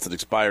bonus bets that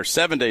expire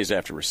 7 days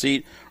after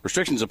receipt.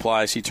 Restrictions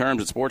apply. See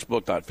terms at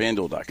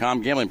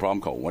sportsbook.fanduel.com. Gambling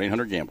problem? Call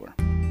 1-800-GAMBLER.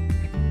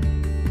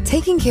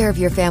 Taking care of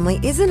your family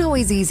isn't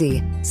always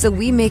easy, so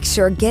we make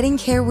sure getting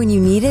care when you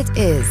need it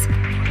is.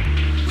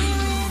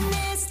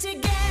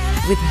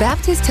 With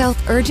Baptist Health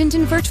Urgent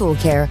and Virtual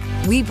Care,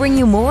 we bring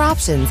you more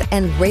options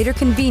and greater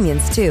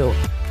convenience, too.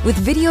 With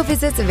video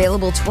visits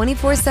available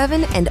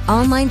 24/7 and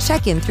online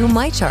check-in through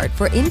MyChart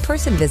for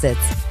in-person visits.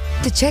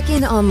 To check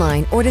in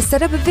online or to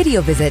set up a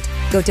video visit,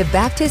 go to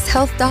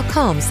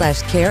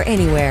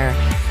baptisthealth.com/careanywhere.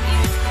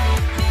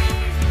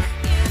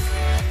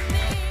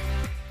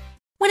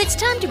 When it's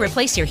time to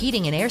replace your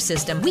heating and air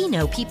system, we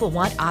know people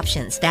want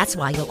options. That's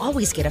why you'll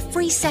always get a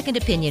free second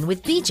opinion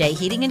with BJ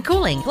Heating and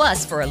Cooling.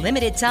 Plus, for a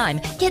limited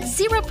time, get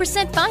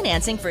 0%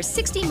 financing for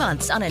 60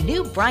 months on a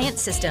new Bryant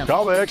system.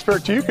 Call the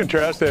experts you can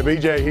trust at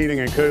BJ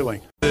Heating and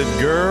Cooling. Good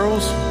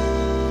girls,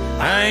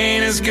 I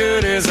ain't as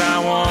good as I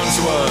once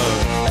was.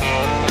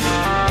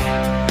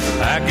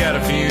 I got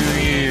a few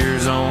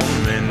years on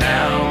me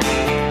now,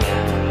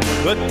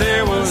 but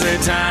there was a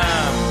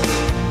time.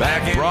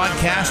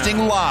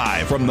 Broadcasting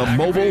live from the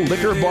Mobile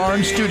Liquor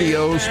Barn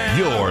Studios,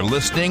 you're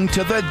listening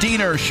to The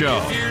Deener Show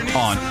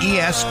on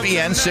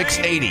ESPN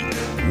 680,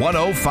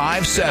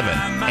 105.7,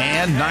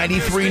 and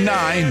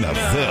 93.9 The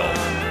Ville.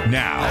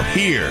 Now,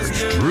 here's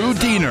Drew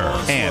Deener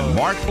and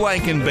Mark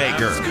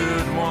Blankenbaker.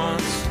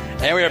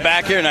 And we are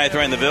back here tonight,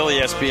 in the Ville,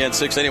 ESPN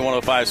 680,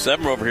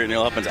 105.7. We're over here at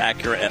Neil Huffman's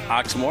Acura at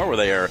Oxmoor, where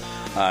they are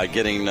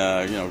getting,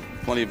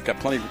 plenty of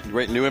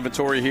great new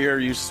inventory here,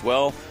 used as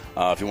well.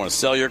 If you want to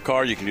sell your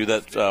car, you can do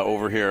that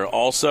over here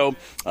also.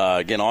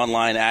 Again,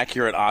 online,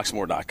 Acura at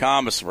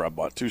Oxmoor.com. This is where I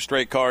bought 2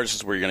 straight cars. This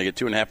is where you're going to get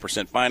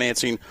 2.5%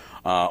 financing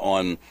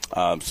on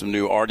some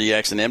new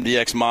RDX and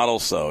MDX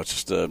models. So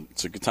it's a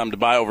good time to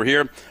buy over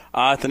here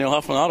at the Neil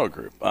Huffman Auto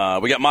Group.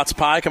 We got matzo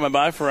pie coming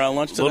by for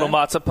lunch today. Little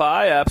matzo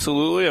pie,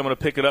 absolutely. I'm going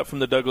to pick it up from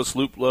the Douglas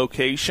Loop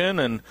location,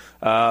 and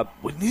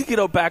we need to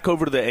get back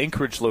over to the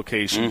Anchorage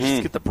location. Just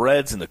to get the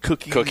breads and the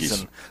cookies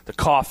and the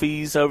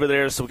coffees over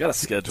there. So we got to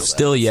schedule that.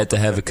 Still yet to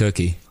have a cookie.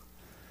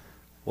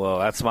 Well,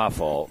 that's my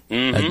fault.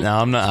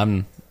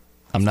 No,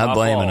 I'm not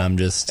blaming. I'm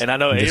just. And I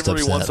know Avery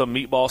upset. wants a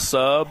meatball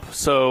sub,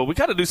 so we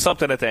got to do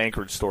something at the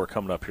Anchorage store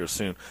coming up here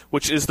soon,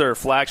 which is their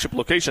flagship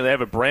location. They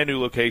have a brand new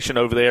location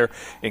over there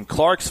in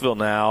Clarksville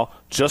now,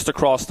 just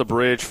across the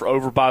bridge,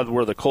 over by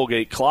where the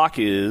Colgate clock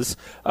is,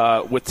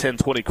 with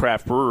 1020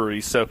 Craft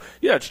Brewery. So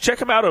yeah, check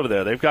them out over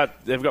there. They've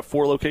got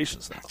 4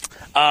 locations now.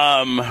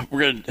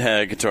 We're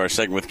gonna get to our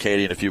segment with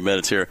Katie in a few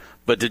minutes here,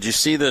 but did you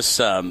see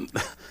this?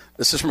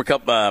 This is from a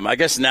couple. I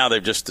guess now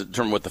they've just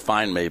determined what the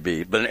fine may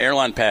be. But an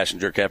airline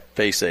passenger can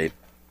face a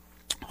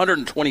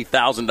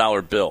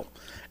 $120,000 bill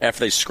after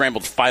they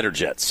scrambled fighter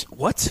jets.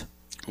 What?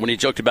 When he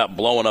joked about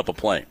blowing up a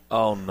plane.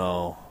 Oh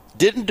no!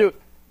 Didn't do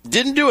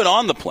it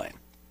on the plane.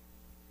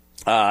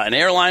 An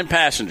airline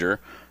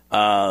passenger,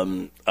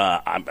 something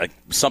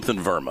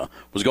Verma,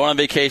 was going on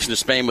vacation to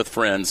Spain with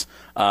friends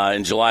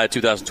in July of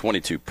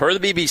 2022. Per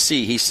the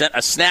BBC, he sent a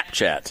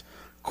Snapchat.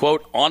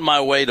 Quote, "On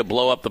my way to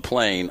blow up the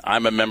plane,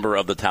 I'm a member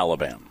of the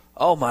Taliban."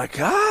 Oh, my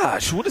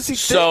gosh. What is he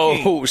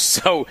thinking?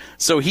 So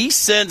he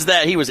sends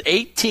that. He was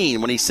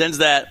 18 when he sends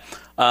that.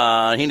 He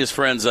and his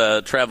friends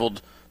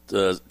traveled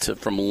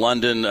from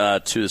London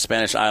to the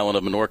Spanish island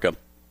of Menorca.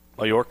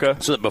 Mallorca?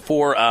 So that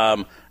before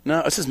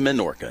no, this is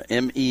Menorca,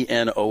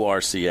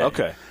 Menorca.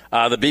 Okay.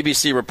 The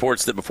BBC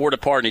reports that before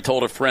departing, he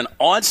told a friend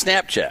on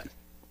Snapchat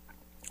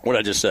what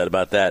I just said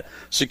about that.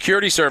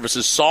 Security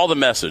services saw the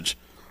message.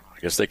 I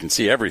guess they can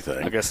see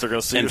everything. I guess they're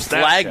going to see and your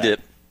Snapchat. Flagged it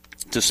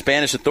to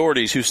Spanish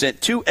authorities, who sent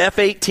 2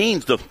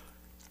 F-18s to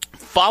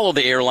follow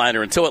the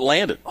airliner until it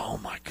landed. Oh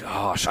my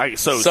gosh!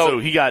 So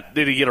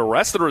did he get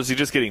arrested, or is he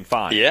just getting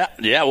fined?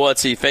 Yeah. Well,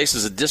 he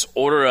faces a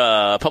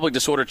public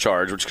disorder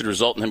charge, which could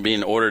result in him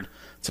being ordered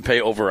to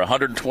pay over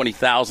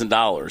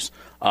 $120,000.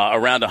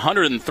 Around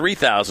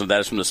 $103,000 of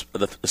that is from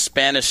the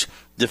Spanish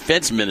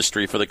Defense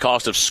Ministry for the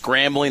cost of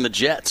scrambling the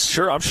jets.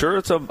 Sure, I'm sure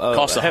it's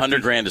costs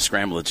 $100,000 to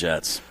scramble the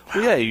jets.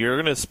 Well, yeah, you're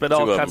going to spend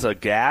all kinds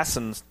of gas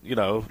and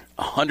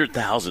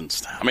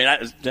 $100,000.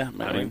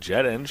 I mean,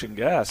 jet engine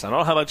gas. I don't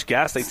know how much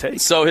gas they take.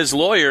 So his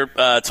lawyer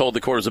told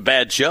the court it was a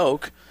bad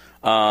joke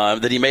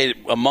that he made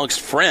amongst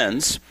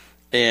friends,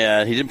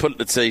 and he didn't put.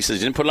 He says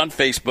he didn't put it on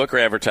Facebook or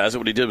advertise it.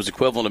 What he did was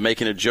equivalent to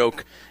making a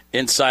joke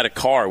inside a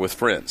car with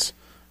friends.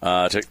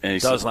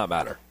 Does not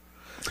matter.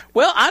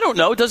 Well, I don't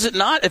know. Does it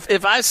not?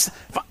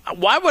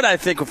 Why would I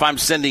think if I'm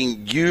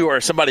sending you or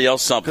somebody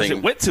else something? Because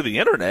it went to the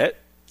internet.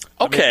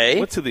 Okay. It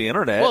went to the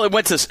internet. Well, it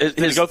went to Did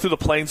it go through the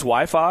plane's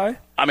Wi-Fi?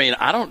 I mean,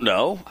 I don't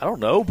know.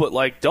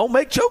 But don't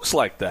make jokes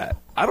like that.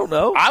 I don't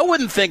know. I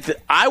wouldn't think that.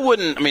 I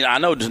mean, I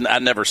know I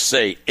never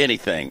say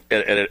anything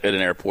at an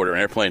airport or an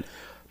airplane.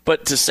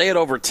 But to say it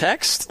over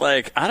text,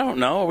 like, I don't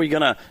know. Are we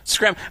going to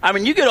scramble? I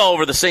mean, you get all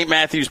over the St.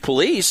 Matthews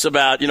police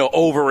about,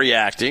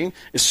 overreacting.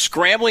 Is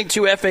scrambling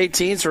 2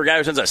 F-18s for a guy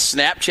who sends a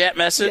Snapchat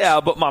message?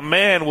 Yeah, but my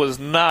man was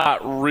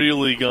not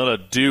really going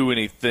to do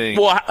anything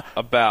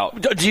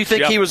about do you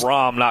think Jeff he was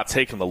Brom not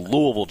taking the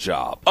Louisville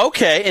job.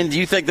 Okay, and do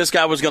you think this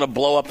guy was going to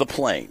blow up the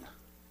plane?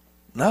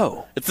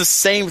 No. It's the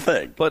same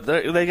thing. But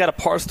they got to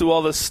parse through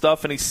all this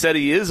stuff, and he said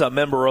he is a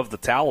member of the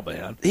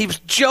Taliban. He was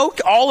joke.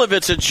 All of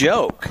it's a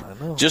joke. I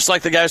know. Just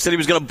like the guy said he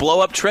was going to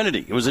blow up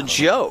Trinity. It was a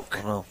joke.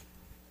 I know.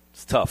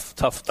 It's tough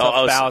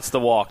balance to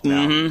walk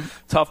now. Mm-hmm.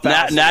 Tough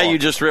balance now to walk. You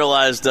just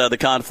realized the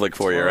conflict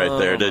for you right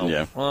there, didn't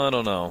you? I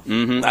don't know.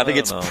 Mm-hmm. I think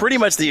it's pretty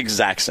much the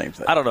exact same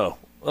thing. I don't know.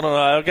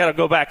 I got to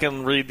go back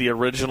and read the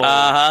original,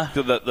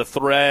 the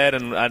thread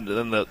and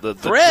the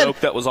thread, joke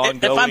that was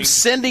ongoing. If I'm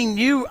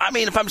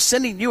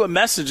sending you a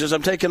message as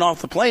I'm taking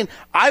off the plane,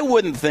 I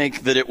wouldn't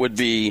think that it would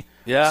be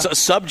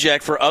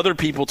subject for other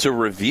people to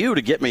review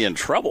to get me in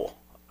trouble.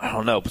 I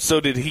don't know.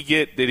 So did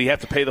he have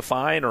to pay the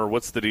fine, or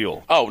what's the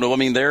deal? Oh no, I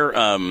mean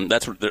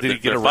did he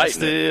get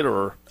arrested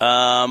or?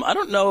 I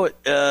don't know.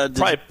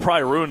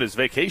 Probably ruined his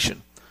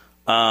vacation.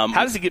 How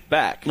does he get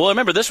back? Well,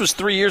 remember this was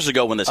 3 years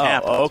ago when this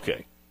happened. Oh,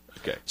 okay.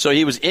 So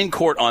he was in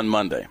court on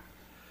Monday.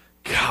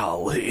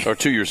 Golly. Or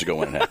 2 years ago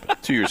when it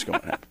happened. 2 years ago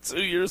when it happened.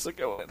 2 years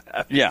ago when it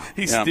happened. Yeah.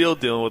 He's still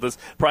dealing with this.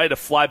 Probably to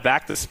fly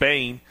back to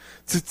Spain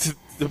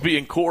to be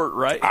in court,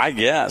 right? I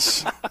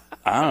guess.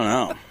 I don't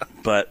know.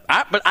 But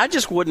I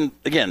just wouldn't,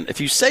 again,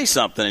 if you say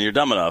something and you're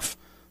dumb enough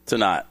to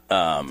not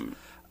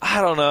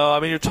I don't know. I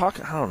mean, you're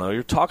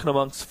talking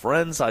amongst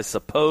friends, I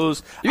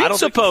suppose. I don't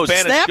suppose.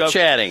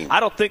 Snapchatting. I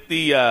don't think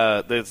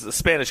the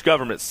Spanish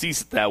government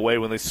sees it that way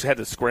when they had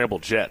to scramble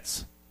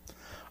jets.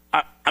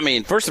 I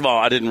mean, first of all,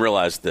 I didn't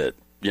realize that,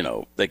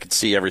 they could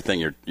see everything,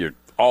 your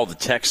all the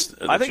text.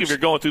 I think if you're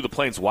going through the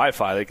plane's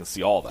Wi-Fi, they can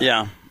see all that.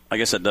 Yeah, I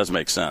guess that does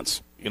make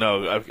sense.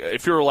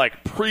 If you're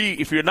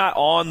if you're not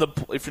on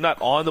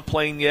the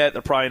plane yet,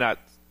 they're probably not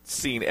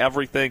seeing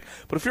everything.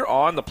 But if you're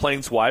on the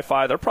plane's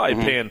Wi-Fi, they're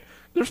probably paying.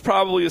 There's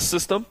probably a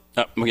system.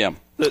 Yeah.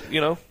 That,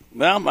 Well,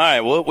 all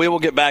right. We will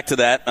get back to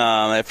that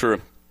after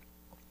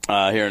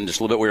here in just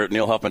a little bit. We're at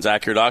Neil Huffman's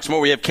Accurate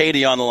Oxmoor. We have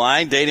Katie on the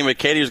line. Dating with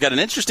Katie, who's got an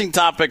interesting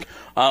topic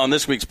on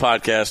this week's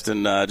podcast,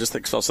 and just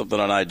saw something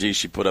on IG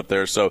she put up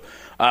there. So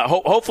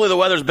hopefully the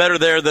weather's better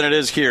there than it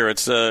is here.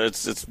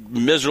 It's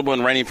miserable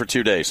and raining for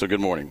 2 days. So good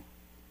morning.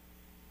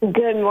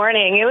 Good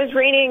morning. It was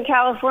raining in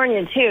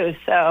California too,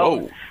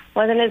 so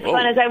wasn't as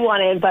fun as I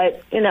wanted,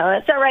 but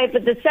that's all right.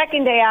 But the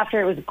second day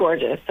after, it was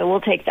gorgeous, so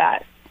we'll take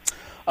that.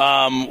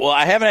 Well,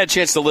 I haven't had a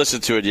chance to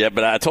listen to it yet,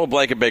 but I told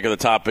Blanket Baker the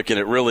topic, and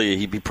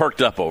he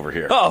perked up over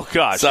here. Oh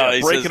gosh! So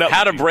he says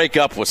how to break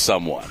up with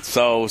someone.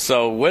 So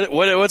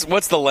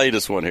what's the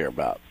latest one here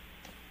about?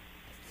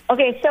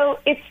 Okay, so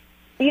it's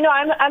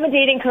I'm a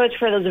dating coach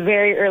for those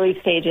very early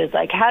stages,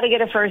 like how to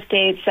get a first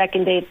date,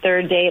 second date,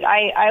 third date.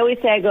 I always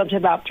say I go up to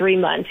about 3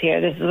 months here.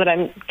 This is what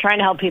I'm trying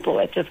to help people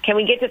with. Just can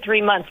we get to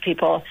 3 months,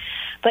 people?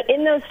 But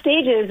in those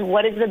stages,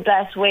 what is the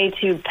best way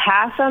to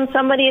pass on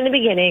somebody in the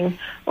beginning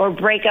or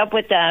break up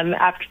with them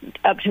up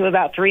to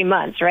about 3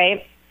 months,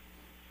 right?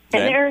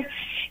 Okay.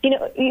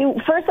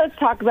 And first let's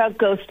talk about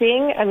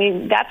ghosting. I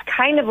mean, that's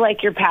kind of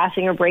like you're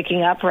passing or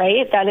breaking up,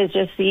 right? That is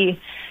just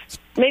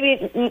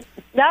maybe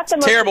not the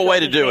most terrible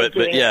way to do it,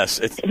 but yes,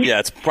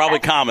 it's probably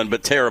common,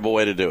 but terrible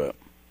way to do it.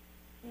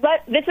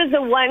 But this is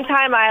the one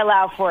time I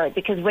allow for it,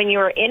 because when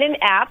you're in an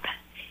app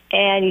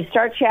and you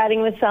start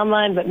chatting with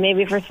someone, but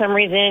maybe for some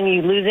reason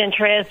you lose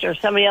interest or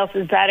somebody else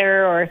is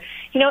better, or,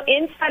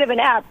 inside of an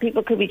app,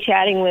 people could be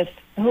chatting with,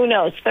 who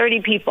knows,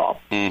 30 people.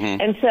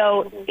 Mm-hmm. And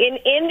so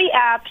in the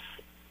apps,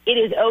 it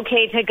is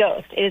okay to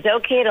ghost. It is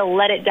okay to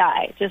let it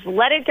die. Just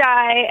let it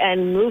die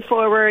and move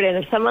forward.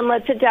 And if someone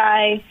lets it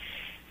die,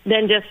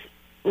 then just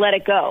let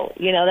it go,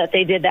 that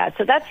they did that.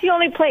 So that's the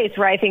only place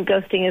where I think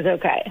ghosting is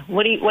okay.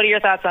 What are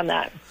your thoughts on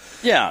that?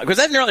 Yeah, because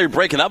that's not really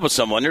breaking up with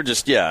someone. You're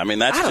just, that's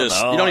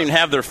you don't even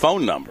have their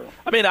phone number.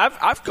 I mean,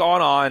 I've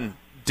gone on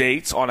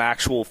dates, on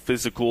actual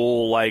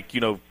physical,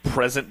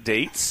 present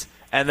dates,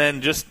 and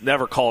then just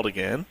never called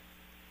again.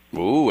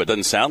 Ooh, it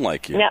doesn't sound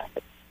like you. Now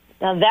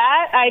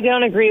that I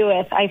don't agree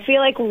with. I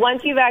feel like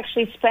once you've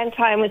actually spent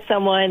time with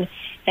someone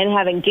and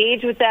have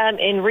engaged with them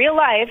in real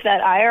life,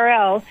 that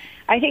IRL,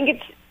 I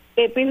think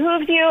it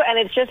behooves you, and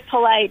it's just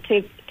polite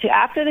to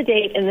after the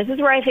date, and this is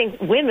where I think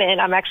women,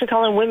 I'm actually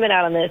calling women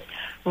out on this,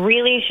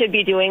 really should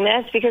be doing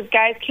this, because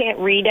guys can't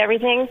read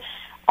everything.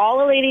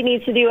 All a lady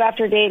needs to do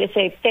after a date is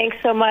say, thanks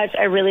so much,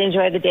 I really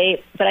enjoyed the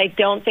date, but I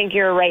don't think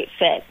you're a right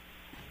fit.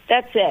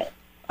 That's it.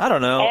 I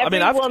don't know.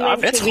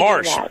 It's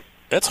harsh.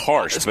 That's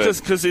harsh.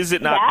 Because is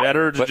it not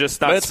better to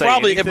just not say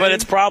anything? But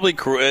it's probably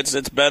cruel.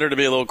 It's better to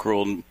be a little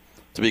cruel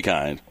to be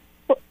kind.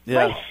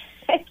 Yeah.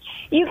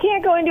 You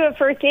can't go into a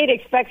first date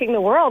expecting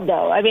the world,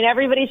 though. I mean,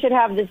 everybody should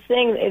have this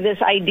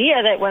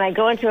idea that when I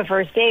go into a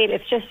first date,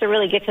 it's just to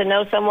really get to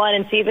know someone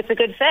and see if it's a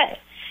good fit.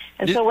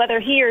 And so whether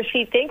he or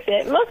she thinks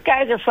it, most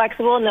guys are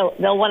flexible and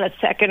they'll want a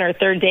second or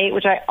third date,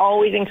 which I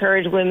always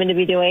encourage women to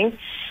be doing.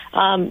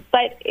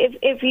 But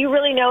if you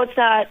really know it's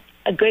not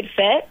a good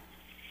fit,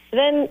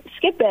 then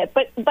skip it.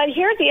 But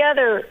here's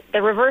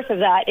the reverse of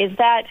that is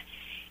that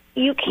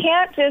you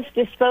can't just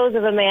dispose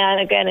of a man.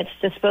 Again, it's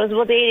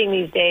disposable dating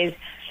these days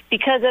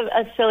because of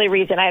a silly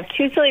reason. I have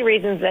two silly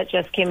reasons that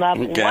just came up.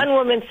 Okay. One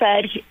woman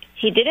said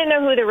he didn't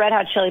know who the Red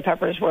Hot Chili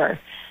Peppers were.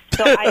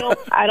 So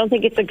I don't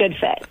think it's a not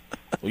fit.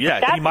 Well, yeah,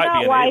 that's he might not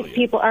be an why alien.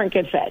 People aren't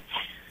good fits.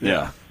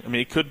 Yeah. I mean,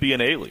 he could be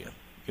an alien,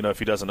 if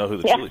he doesn't know who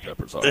the Chili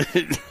Peppers are.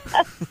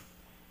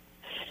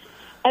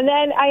 And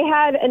then I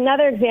had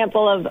another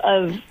example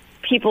of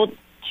people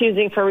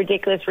choosing for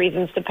ridiculous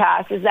reasons to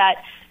pass, is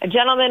that a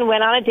gentleman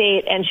went on a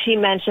date and she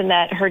mentioned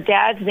that her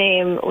dad's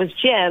name was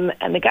Jim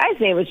and the guy's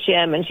name was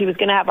Jim, and she was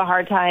going to have a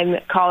hard time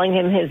calling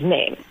him his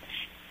name.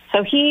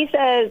 So he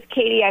says,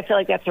 Katie, I feel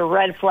like that's a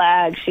red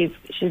flag. She's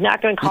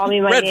not going to call me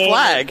my name.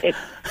 Red flag?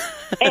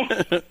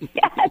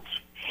 Yes.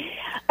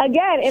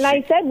 Again, and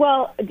I said,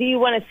 well, do you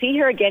want to see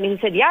her again? He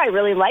said, yeah, I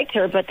really liked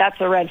her, but that's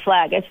a red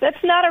flag. I said,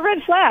 that's not a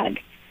red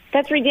flag.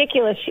 That's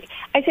ridiculous.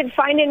 I said,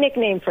 find a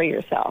nickname for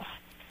yourself.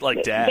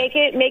 Like Dad. Make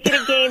it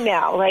a game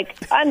now. Like,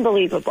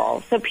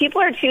 unbelievable. So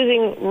people are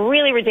choosing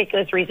really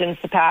ridiculous reasons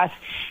to pass.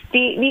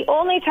 The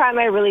only time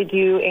I really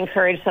do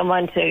encourage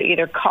someone to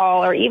either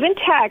call or even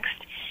text,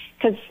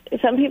 because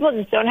some people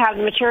just don't have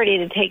the maturity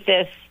to take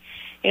this,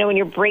 when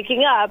you're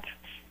breaking up.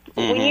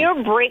 Mm-hmm. When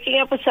you're breaking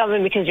up with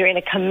someone because you're in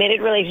a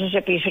committed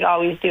relationship, you should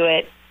always do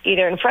it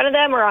either in front of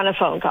them or on a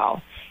phone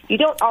call. You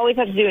don't always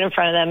have to do it in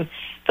front of them.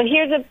 But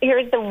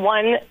here's the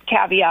one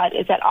caveat,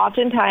 is that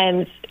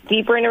oftentimes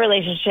deeper in a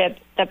relationship,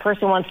 that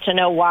person wants to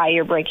know why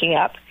you're breaking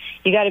up.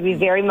 You got to be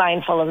very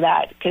mindful of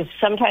that, because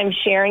sometimes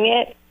sharing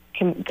it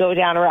can go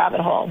down a rabbit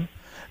hole.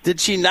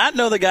 Did she not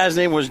know the guy's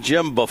name was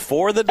Jim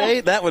before the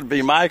date? That would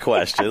be my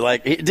question.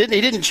 Like, he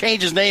didn't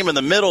change his name in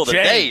the middle of the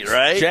date,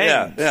 right?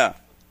 James. Yeah.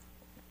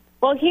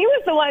 Well, he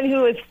was the one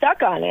who was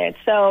stuck on it,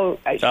 so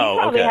she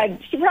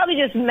probably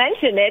just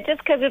mentioned it just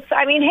because it's.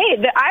 I mean,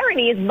 hey, the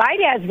irony is my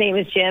dad's name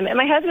is Jim and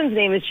my husband's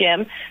name is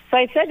Jim. So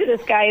I said to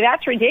this guy,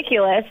 "That's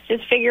ridiculous.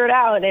 Just figure it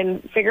out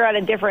and figure out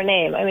a different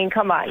name." I mean,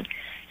 come on.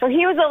 So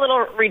he was a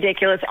little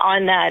ridiculous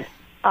on that,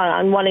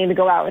 on wanting to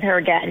go out with her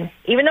again,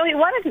 even though he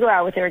wanted to go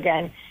out with her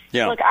again.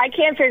 Yeah. Look, I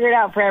can't figure it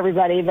out for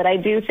everybody, but I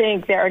do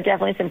think there are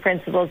definitely some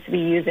principles to be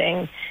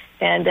using.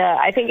 And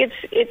I think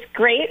it's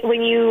great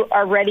when you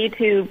are ready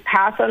to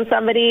pass on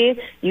somebody,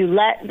 you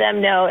let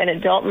them know in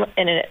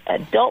an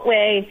adult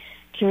way,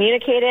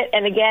 communicate it.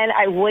 And again,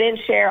 I wouldn't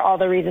share all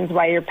the reasons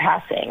why you're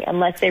passing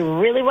unless they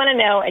really want to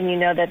know and you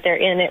know that they're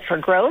in it for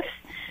growth.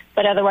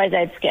 But otherwise,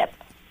 I'd skip.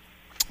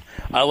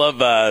 I love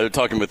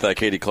talking with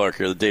Katie Clark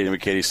here, the Dating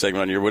with Katie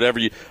segment on here. Whatever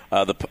you,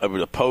 a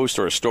post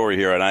or a story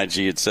here on IG,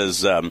 it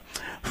says,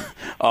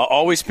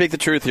 always speak the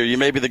truth here. You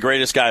may be the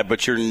greatest guy,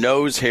 but your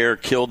nose hair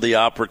killed the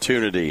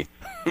opportunity.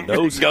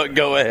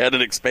 Go ahead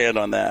and expand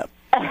on that.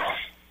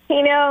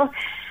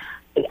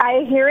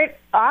 I hear it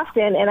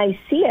often, and I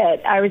see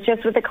it. I was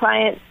just with a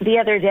client the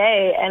other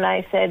day, and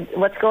I said,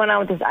 what's going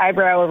on with this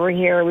eyebrow over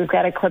here? We've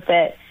got to clip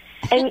it.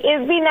 And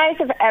it'd be nice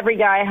if every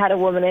guy had a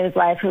woman in his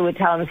life who would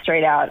tell him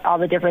straight out all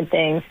the different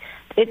things.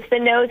 It's the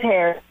nose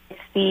hair. It's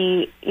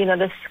the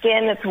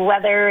skin that's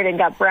weathered and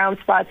got brown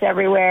spots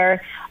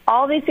everywhere.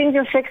 All these things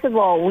are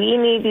fixable. We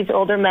need these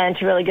older men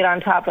to really get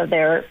on top of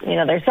their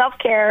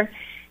self-care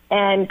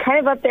and kind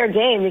of up their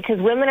game, because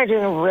women are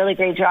doing a really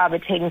great job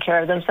at taking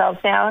care of themselves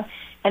now.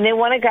 And they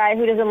want a guy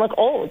who doesn't look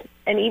old.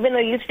 And even though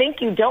you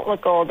think you don't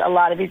look old, a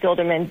lot of these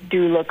older men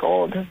do look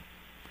old.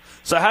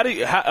 So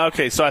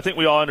so I think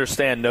we all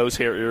understand nose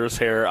hair, ears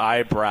hair,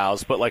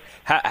 eyebrows, but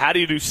how do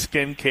you do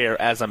skincare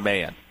as a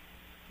man?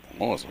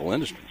 Oh, it's a whole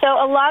industry. So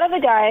a lot of the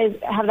guys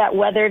have that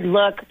weathered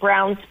look,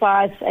 brown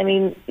spots. I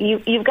mean,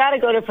 you've got to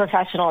go to a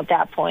professional at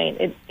that point.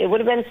 It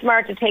would have been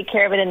smart to take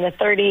care of it in the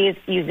 30s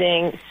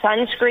using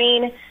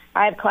sunscreen.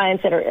 I have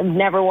clients that have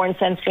never worn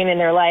sunscreen in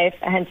their life,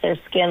 hence their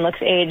skin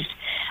looks aged.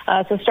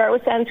 So start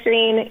with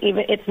sunscreen.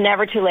 It's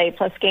never too late.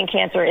 Plus, skin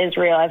cancer is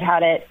real. I've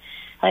had it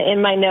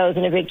in my nose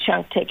and a big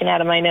chunk taken out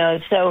of my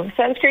nose. So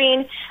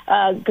sunscreen,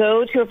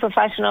 go to a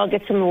professional,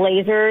 get some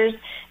lasers.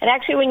 And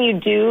actually, when you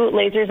do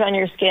lasers on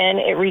your skin,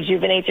 it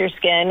rejuvenates your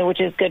skin,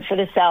 which is good for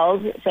the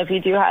cells. So if you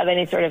do have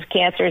any sort of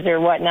cancers or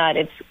whatnot,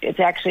 it's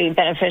actually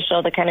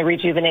beneficial to kind of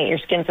rejuvenate your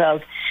skin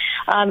cells.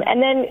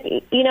 And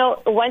then,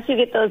 once you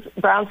get those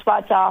brown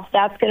spots off,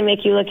 that's going to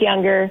make you look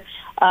younger.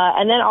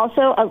 And then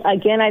also,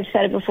 again, I've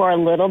said it before, a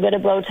little bit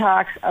of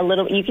Botox,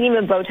 you can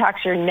even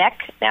Botox your neck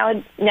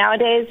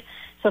nowadays.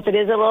 So if it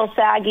is a little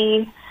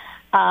saggy,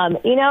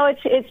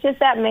 it's just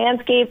that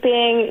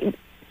manscaping,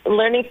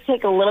 learning to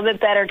take a little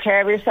bit better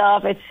care of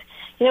yourself.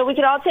 We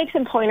could all take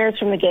some pointers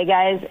from the gay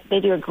guys.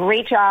 They do a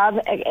great job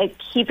at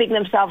keeping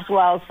themselves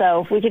well.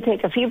 So if we could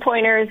take a few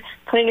pointers,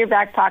 put it in your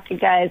back pocket,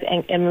 guys,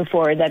 and move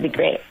forward, that'd be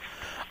great.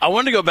 I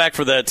wanted to go back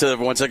for that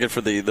 1 second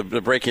for the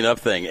breaking up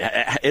thing.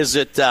 Is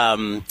it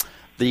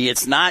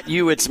It's not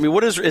you, it's me.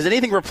 What is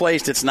anything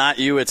replaced? It's not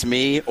you, it's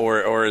me,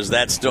 or is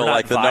that still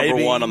like the vibing.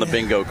 number one on the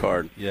bingo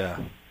card? Yeah.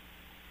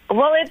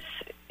 Well,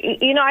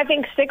 I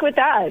think stick with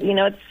that.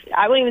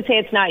 I wouldn't even say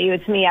it's not you,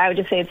 it's me. I would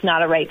just say it's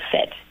not a right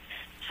fit.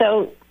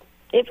 So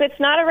if it's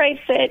not a right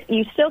fit,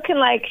 you still can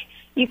like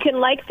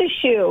the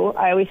shoe.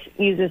 I always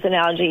use this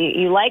analogy.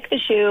 You like the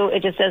shoe,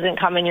 it just doesn't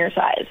come in your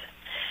size.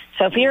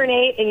 So if you're an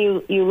 8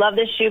 and you love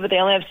this shoe, but they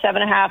only have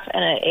 7.5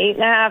 and an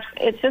 8.5,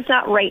 it's just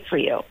not right for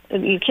you.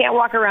 You can't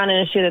walk around in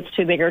a shoe that's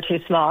too big or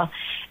too small.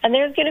 And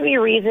there's going to be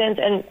reasons.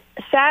 And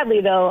sadly,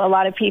 though, a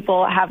lot of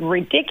people have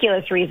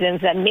ridiculous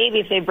reasons that maybe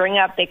if they bring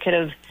up, they could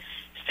have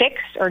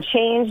fixed or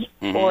changed,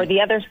 or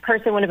the other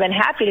person would have been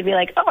happy to be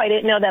like, oh, I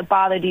didn't know that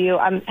bothered you.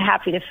 I'm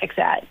happy to fix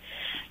that.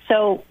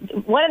 So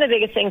one of the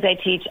biggest things I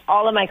teach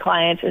all of my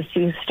clients is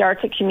to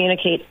start to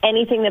communicate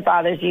anything that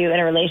bothers you in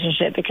a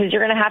relationship, because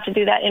you're going to have to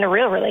do that in a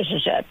real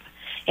relationship,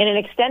 in an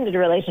extended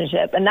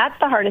relationship, and that's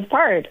the hardest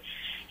part.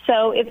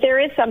 So if there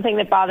is something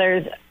that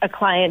bothers a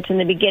client in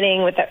the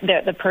beginning with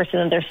the person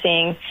that they're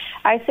seeing,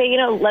 I say,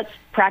 let's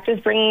practice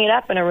bringing it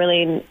up in a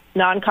really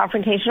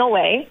non-confrontational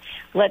way.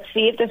 Let's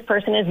see if this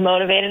person is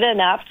motivated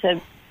enough to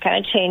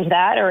kind of change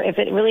that, or if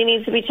it really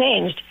needs to be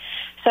changed.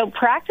 So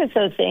practice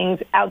those things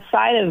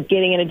outside of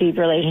getting in a deep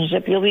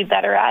relationship. You'll be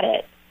better at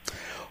it.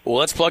 Well,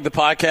 let's plug the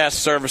podcast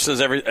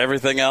services,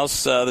 everything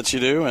else that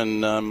you do,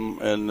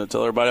 and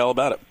tell everybody all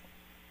about it.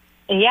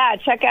 Yeah,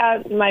 check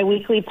out my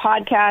weekly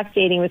podcast,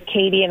 Dating with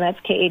Katie, and that's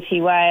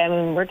Katy. I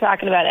mean, we're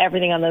talking about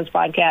everything on those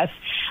podcasts.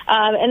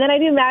 And then I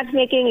do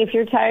matchmaking. If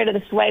you're tired of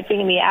the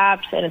swiping in the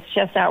apps and it's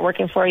just not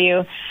working for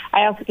you,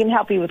 I also can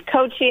help you with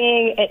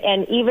coaching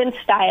and even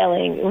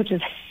styling, which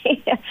is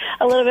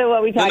a little bit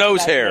what we talked about. The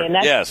nose hair,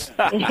 yes.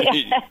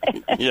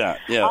 yeah,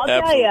 I'll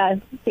tell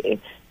you.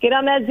 Get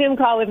on that Zoom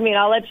call with me, and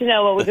I'll let you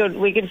know what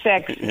we could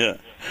fix. Yeah,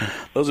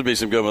 those would be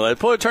some good ones.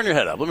 Turn your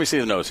head up. Let me see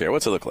the nose here.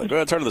 What's it look like? Go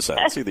ahead, turn to the side.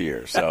 Let's see the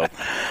ears. So,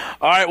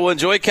 all right, well,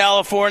 enjoy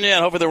California,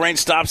 and hopefully the rain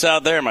stops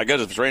out there. My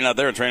goodness, it's raining out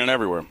there. It's raining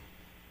everywhere.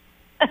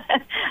 All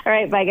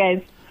right, bye,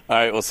 guys. All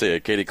right, we'll see you.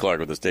 Katie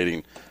Clark with us,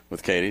 Dating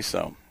with Katie.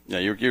 So, yeah,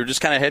 you're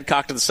just kind of head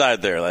cocked to the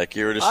side there, like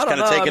you're just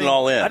kind of taking it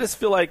all in. I just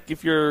feel like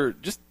if you're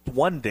just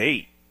one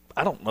date,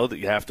 I don't know that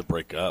you have to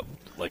break up.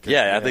 I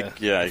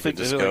think you can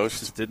just ghost. It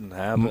just didn't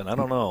happen. I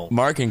don't know.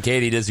 Mark and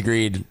Katie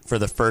disagreed for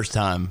the first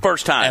time.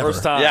 First time.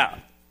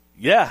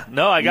 Yeah.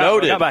 No, I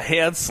got my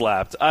hand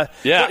slapped. But,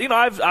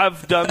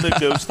 I've done the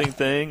ghosting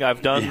thing.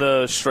 I've done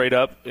the straight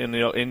up,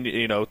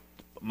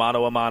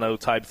 mano a mano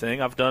type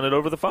thing. I've done it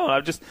over the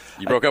phone.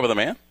 You broke up with a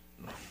man?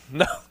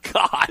 No,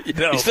 God,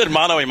 no. You said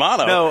mano a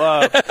mano.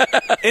 No,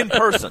 in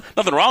person.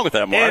 Nothing wrong with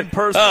that, Mark. In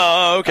person.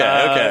 Oh,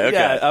 okay.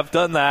 Yeah, I've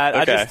done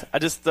that. Okay.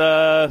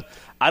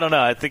 I don't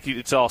know. I think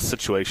it's all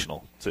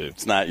situational too.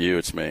 It's not you,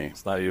 it's me.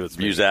 It's not you, it's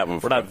me. Use that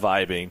one. We're not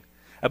vibing.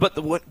 But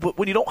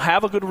when you don't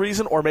have a good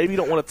reason, or maybe you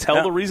don't want to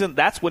tell the reason,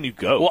 that's when you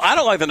go. Well, I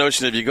don't like the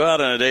notion if you go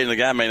out on a date and the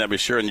guy may not be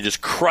sure, and you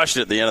just crush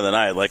it at the end of the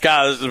night. Like,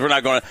 we're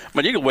not going to.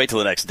 But you can wait till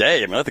the next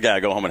day. I mean, let the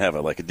guy go home and have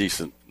a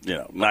decent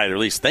night, or at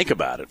least think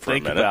about it for a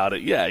minute. Think about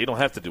it. Yeah, you don't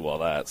have to do all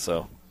that.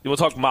 So you want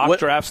to talk mock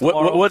drafts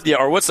tomorrow?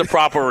 Or what's the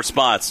proper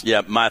response?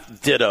 Yeah, my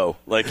ditto.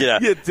 Like,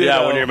 ditto.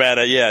 Yeah, when you're mad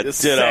at ditto.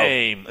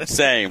 Same.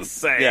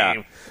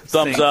 Yeah.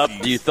 Thumbs up.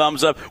 Do you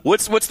thumbs up?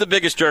 What's the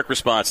biggest jerk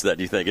response to that,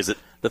 do you think? Is it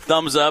the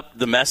thumbs up,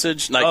 the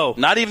message?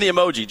 Not even the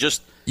emoji,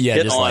 just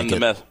hit just on like the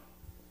message.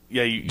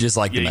 Yeah, just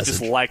like the message.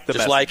 Just like the message.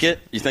 Just like it?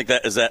 You think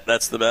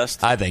that's the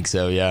best? I think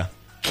so, yeah.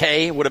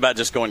 K? What about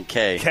just going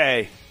K?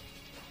 K.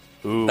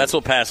 Ooh. That's a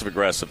little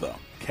passive-aggressive, though.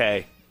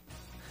 K.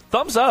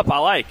 Thumbs up, I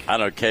like. I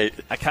don't know, K.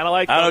 I kind of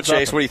like I don't know, thumbs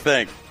Chase, up. what do you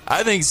think?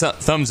 I think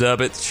thumbs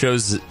up, it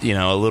shows,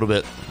 a little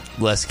bit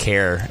less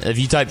care. If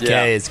you type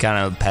K, it's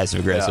kind of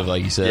passive-aggressive,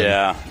 like you said.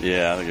 Yeah,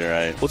 I think you're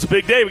right. Well, it's a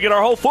big day. We get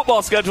our whole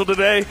football schedule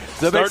today.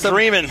 Start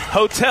dreaming.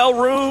 Hotel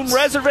room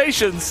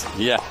reservations.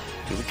 Yeah.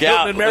 Look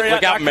out,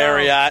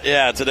 Marriott.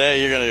 Yeah,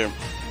 today you're going to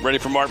get ready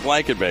for Mark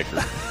Blankenbaker.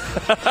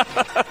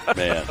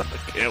 Man.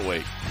 Can't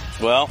wait.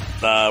 Well,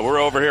 we're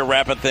over here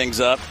wrapping things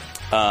up.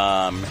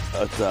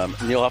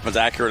 Neil Huffman's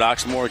Accurate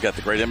Oxmoor. Got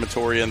the great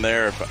inventory in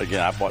there.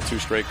 Again, I bought 2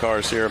 straight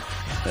cars here,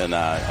 and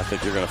I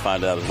think you're going to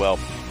find out as well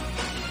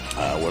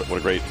what a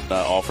great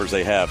offers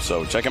they have.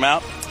 So check them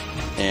out,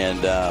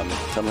 and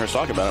tell them we're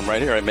talking about them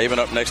right here. Right, Maven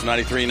up next to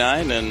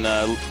 93.9 and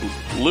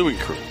Lou &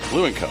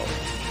 Co.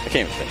 I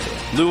can't even think of it.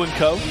 Lou &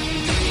 Co.